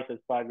Zay Flowers has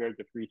 5 yards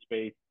of free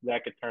space,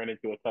 that could turn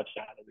into a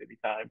touchdown at any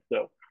time.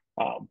 So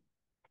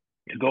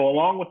to go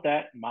along with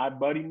that, my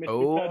buddy, Mr.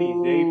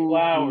 Tutty, Zay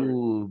Flowers.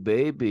 Oh,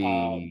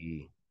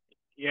 baby.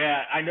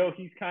 Yeah, I know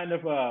he's kind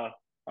of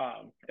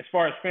as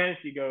far as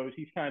fantasy goes,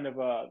 he's kind of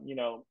a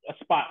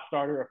spot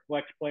starter, a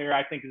flex player.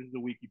 I think this is the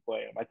week you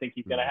play him. I think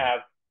he's going to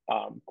have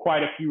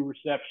quite a few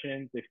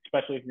receptions,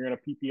 especially if you're in a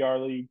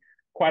PPR league,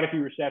 quite a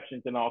few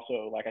receptions. And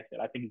also, like I said,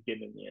 I think he's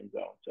getting in the end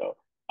zone. So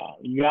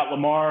you got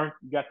Lamar,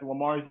 you got the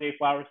Lamar Zay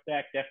Flowers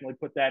stack. Definitely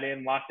put that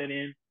in, lock that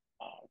in.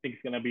 I think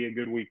it's going to be a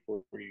good week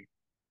for you.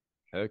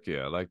 Heck yeah,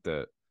 I like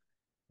that.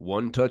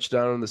 1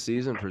 touchdown in the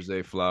season for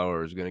Zay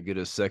Flowers. Going to get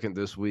his second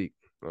this week.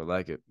 I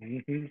like it.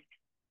 Mm-hmm.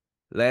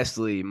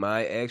 Lastly,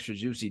 my extra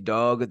juicy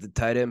dog at the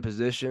tight end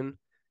position.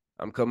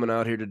 I'm coming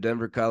out here to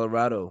Denver,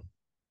 Colorado,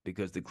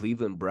 because the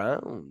Cleveland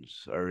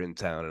Browns are in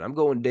town, and I'm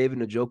going David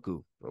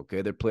Njoku.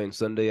 Okay, they're playing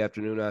Sunday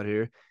afternoon out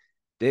here.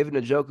 David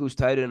Njoku's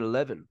tight end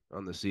 11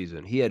 on the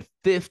season. He had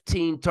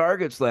 15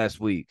 targets last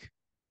week.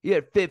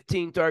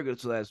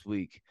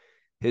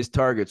 His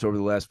targets over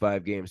the last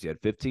 5 games, he had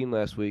 15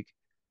 last week,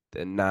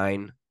 then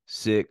 9,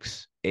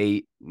 6,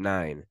 8,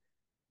 9.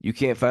 You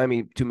can't find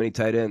me too many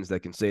tight ends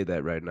that can say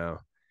that right now.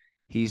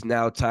 He's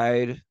now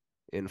tied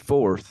in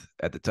fourth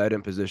at the tight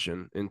end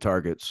position in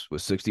targets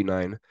with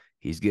 69.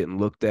 He's getting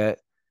looked at.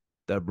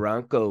 The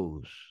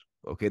Broncos,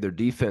 okay, their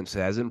defense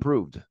has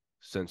improved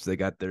since they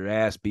got their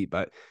ass beat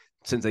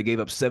since they gave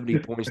up 70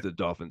 points to the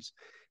Dolphins.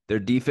 Their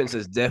defense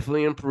has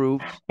definitely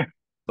improved,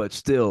 but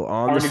still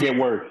on hard the to get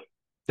worse.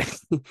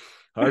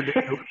 hard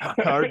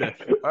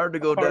to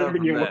go down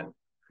from that.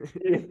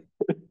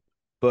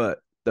 But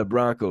the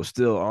Broncos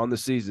still on the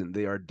season,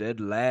 they are dead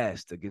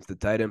last against the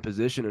tight end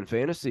position in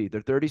fantasy.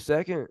 They're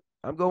 32nd.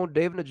 I'm going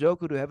David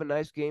Njoku to have a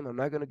nice game. I'm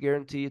not going to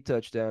guarantee a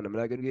touchdown. I'm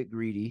not going to get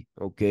greedy.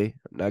 Okay,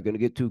 I'm not going to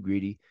get too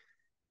greedy.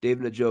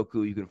 David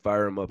Njoku, you can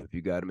fire him up if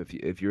you got him.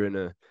 If you're in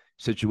a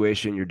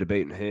situation you're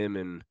debating him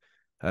and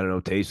I don't know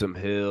Taysom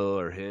Hill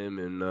or him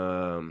and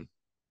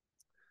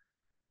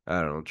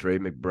I don't know Trey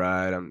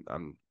McBride.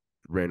 I'm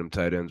random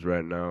tight ends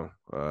right now.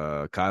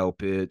 Kyle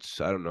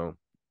Pitts. I don't know.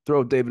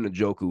 Throw David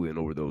Njoku in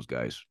over those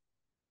guys.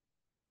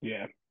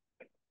 Yeah.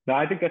 No,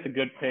 I think that's a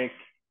good pick.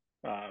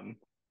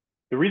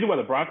 The reason why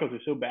the Broncos are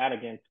so bad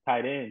against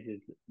tight ends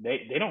is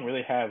they don't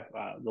really have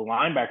the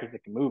linebackers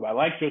that can move. I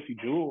like Josie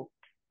Jewell.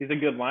 He's a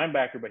good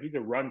linebacker, but he's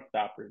a run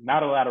stopper,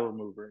 not a lateral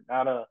mover,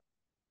 not a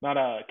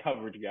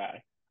coverage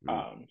guy.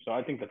 So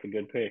I think that's a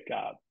good pick.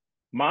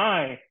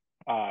 My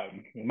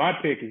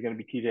pick is going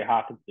to be TJ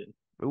Hawkinson.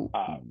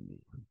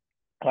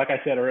 Like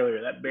I said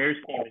earlier, that Bears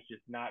team is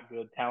just not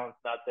good. Talent's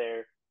not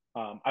there.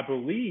 I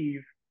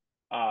believe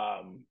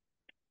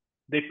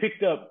they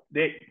picked up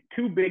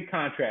two big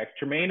contracts,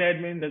 Tremaine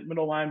Edmonds as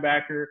middle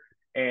linebacker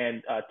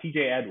and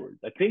TJ Edwards.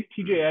 I think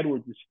TJ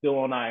Edwards is still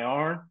on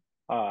IR.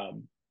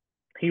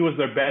 He was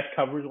their best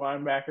coverage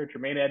linebacker.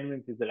 Tremaine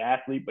Edmonds is an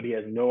athlete, but he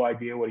has no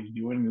idea what he's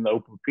doing in the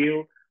open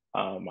field.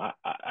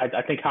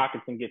 I think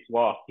Hawkinson gets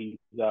lost.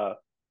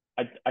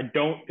 I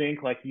don't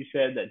think, like you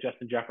said, that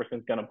Justin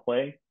Jefferson's going to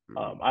play.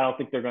 I don't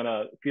think they're going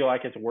to feel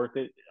like it's worth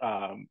it.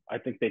 I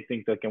think they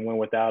can win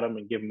without him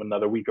and give him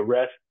another week of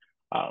rest.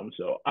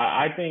 So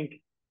I think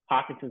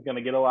Hawkinson's going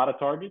to get a lot of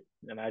targets,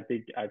 and I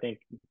think it's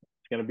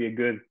going to be a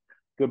good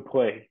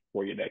play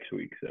for you next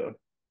week. So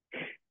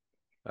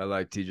I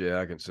like TJ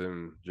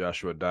Hawkinson.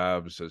 Joshua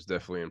Dobbs has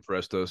definitely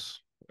impressed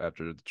us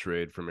after the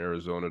trade from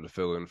Arizona to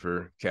fill in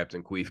for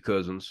Captain Queef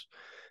Cousins.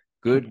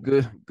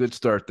 Good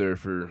start there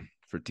for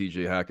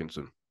TJ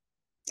Hawkinson.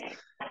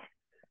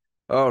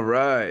 All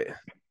right.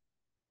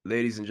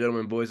 Ladies and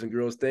gentlemen, boys and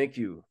girls, thank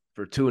you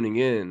for tuning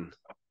in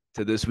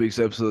to this week's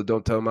episode of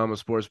Don't Tell Mama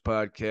Sports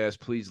Podcast.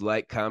 Please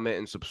like, comment,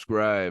 and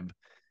subscribe.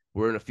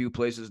 We're in a few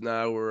places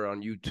now. We're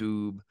on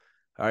YouTube,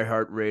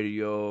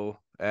 iHeartRadio,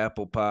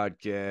 Apple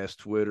Podcasts,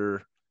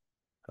 Twitter,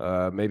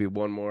 maybe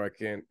one more. I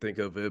can't think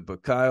of it.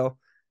 But Kyle,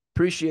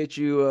 appreciate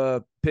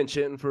you pinch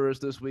hitting for us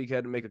this week.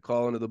 Had to make a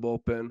call into the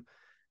bullpen.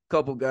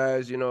 Couple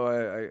guys,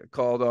 I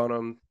called on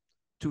them.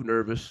 Too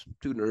nervous.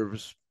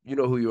 You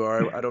know who you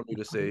are. I don't need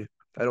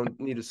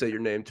to say your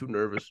name. Too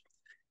nervous.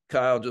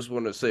 Kyle, just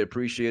want to say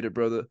appreciate it,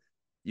 brother.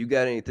 You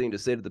got anything to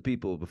say to the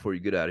people before you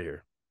get out of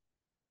here?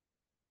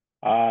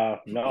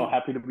 No,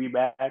 happy to be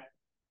back.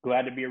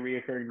 Glad to be a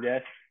reoccurring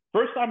guest.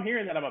 First time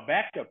hearing that I'm a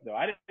backup though.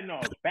 I didn't know I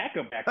was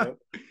backup.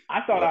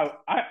 I thought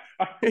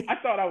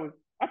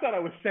I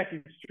was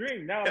second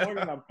string. Now I'm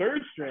learning I'm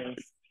third string.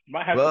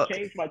 Might have to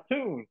change my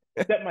tune,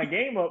 set my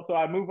game up so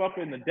I move up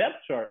in the depth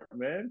chart,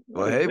 man.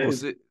 Well, hey,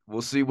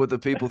 we'll see what the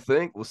people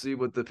think. We'll see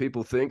what the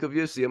people think of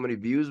you. See how many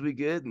views we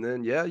get, and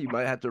then you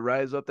might have to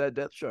rise up that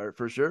depth chart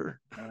for sure.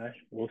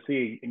 We'll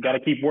see. Got to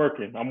keep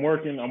working. I'm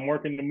working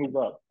to move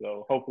up.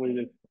 So hopefully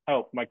this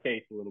helps my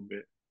case a little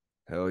bit.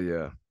 Hell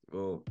yeah.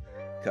 Well,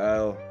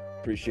 Kyle,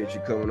 appreciate you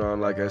coming on.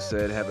 Like I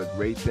said, have a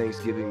great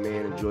Thanksgiving,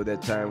 man. Enjoy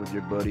that time with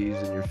your buddies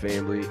and your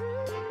family.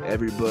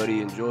 Everybody,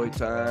 enjoy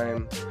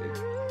time.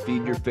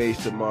 Feed your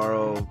face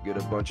tomorrow. Get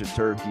a bunch of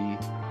turkey.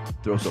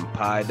 Throw some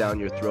pie down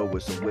your throat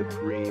with some whipped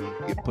cream.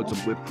 Put some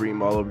whipped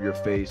cream all over your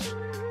face.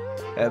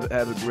 Have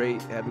a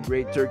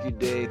great turkey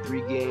day.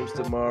 3 games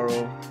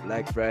tomorrow.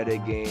 Black Friday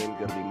game.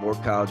 Gonna be more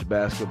college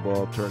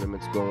basketball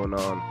tournaments going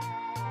on.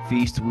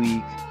 Feast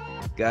week.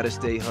 Gotta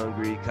stay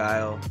hungry.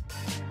 Kyle,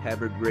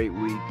 have a great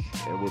week,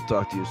 and we'll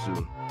talk to you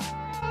soon.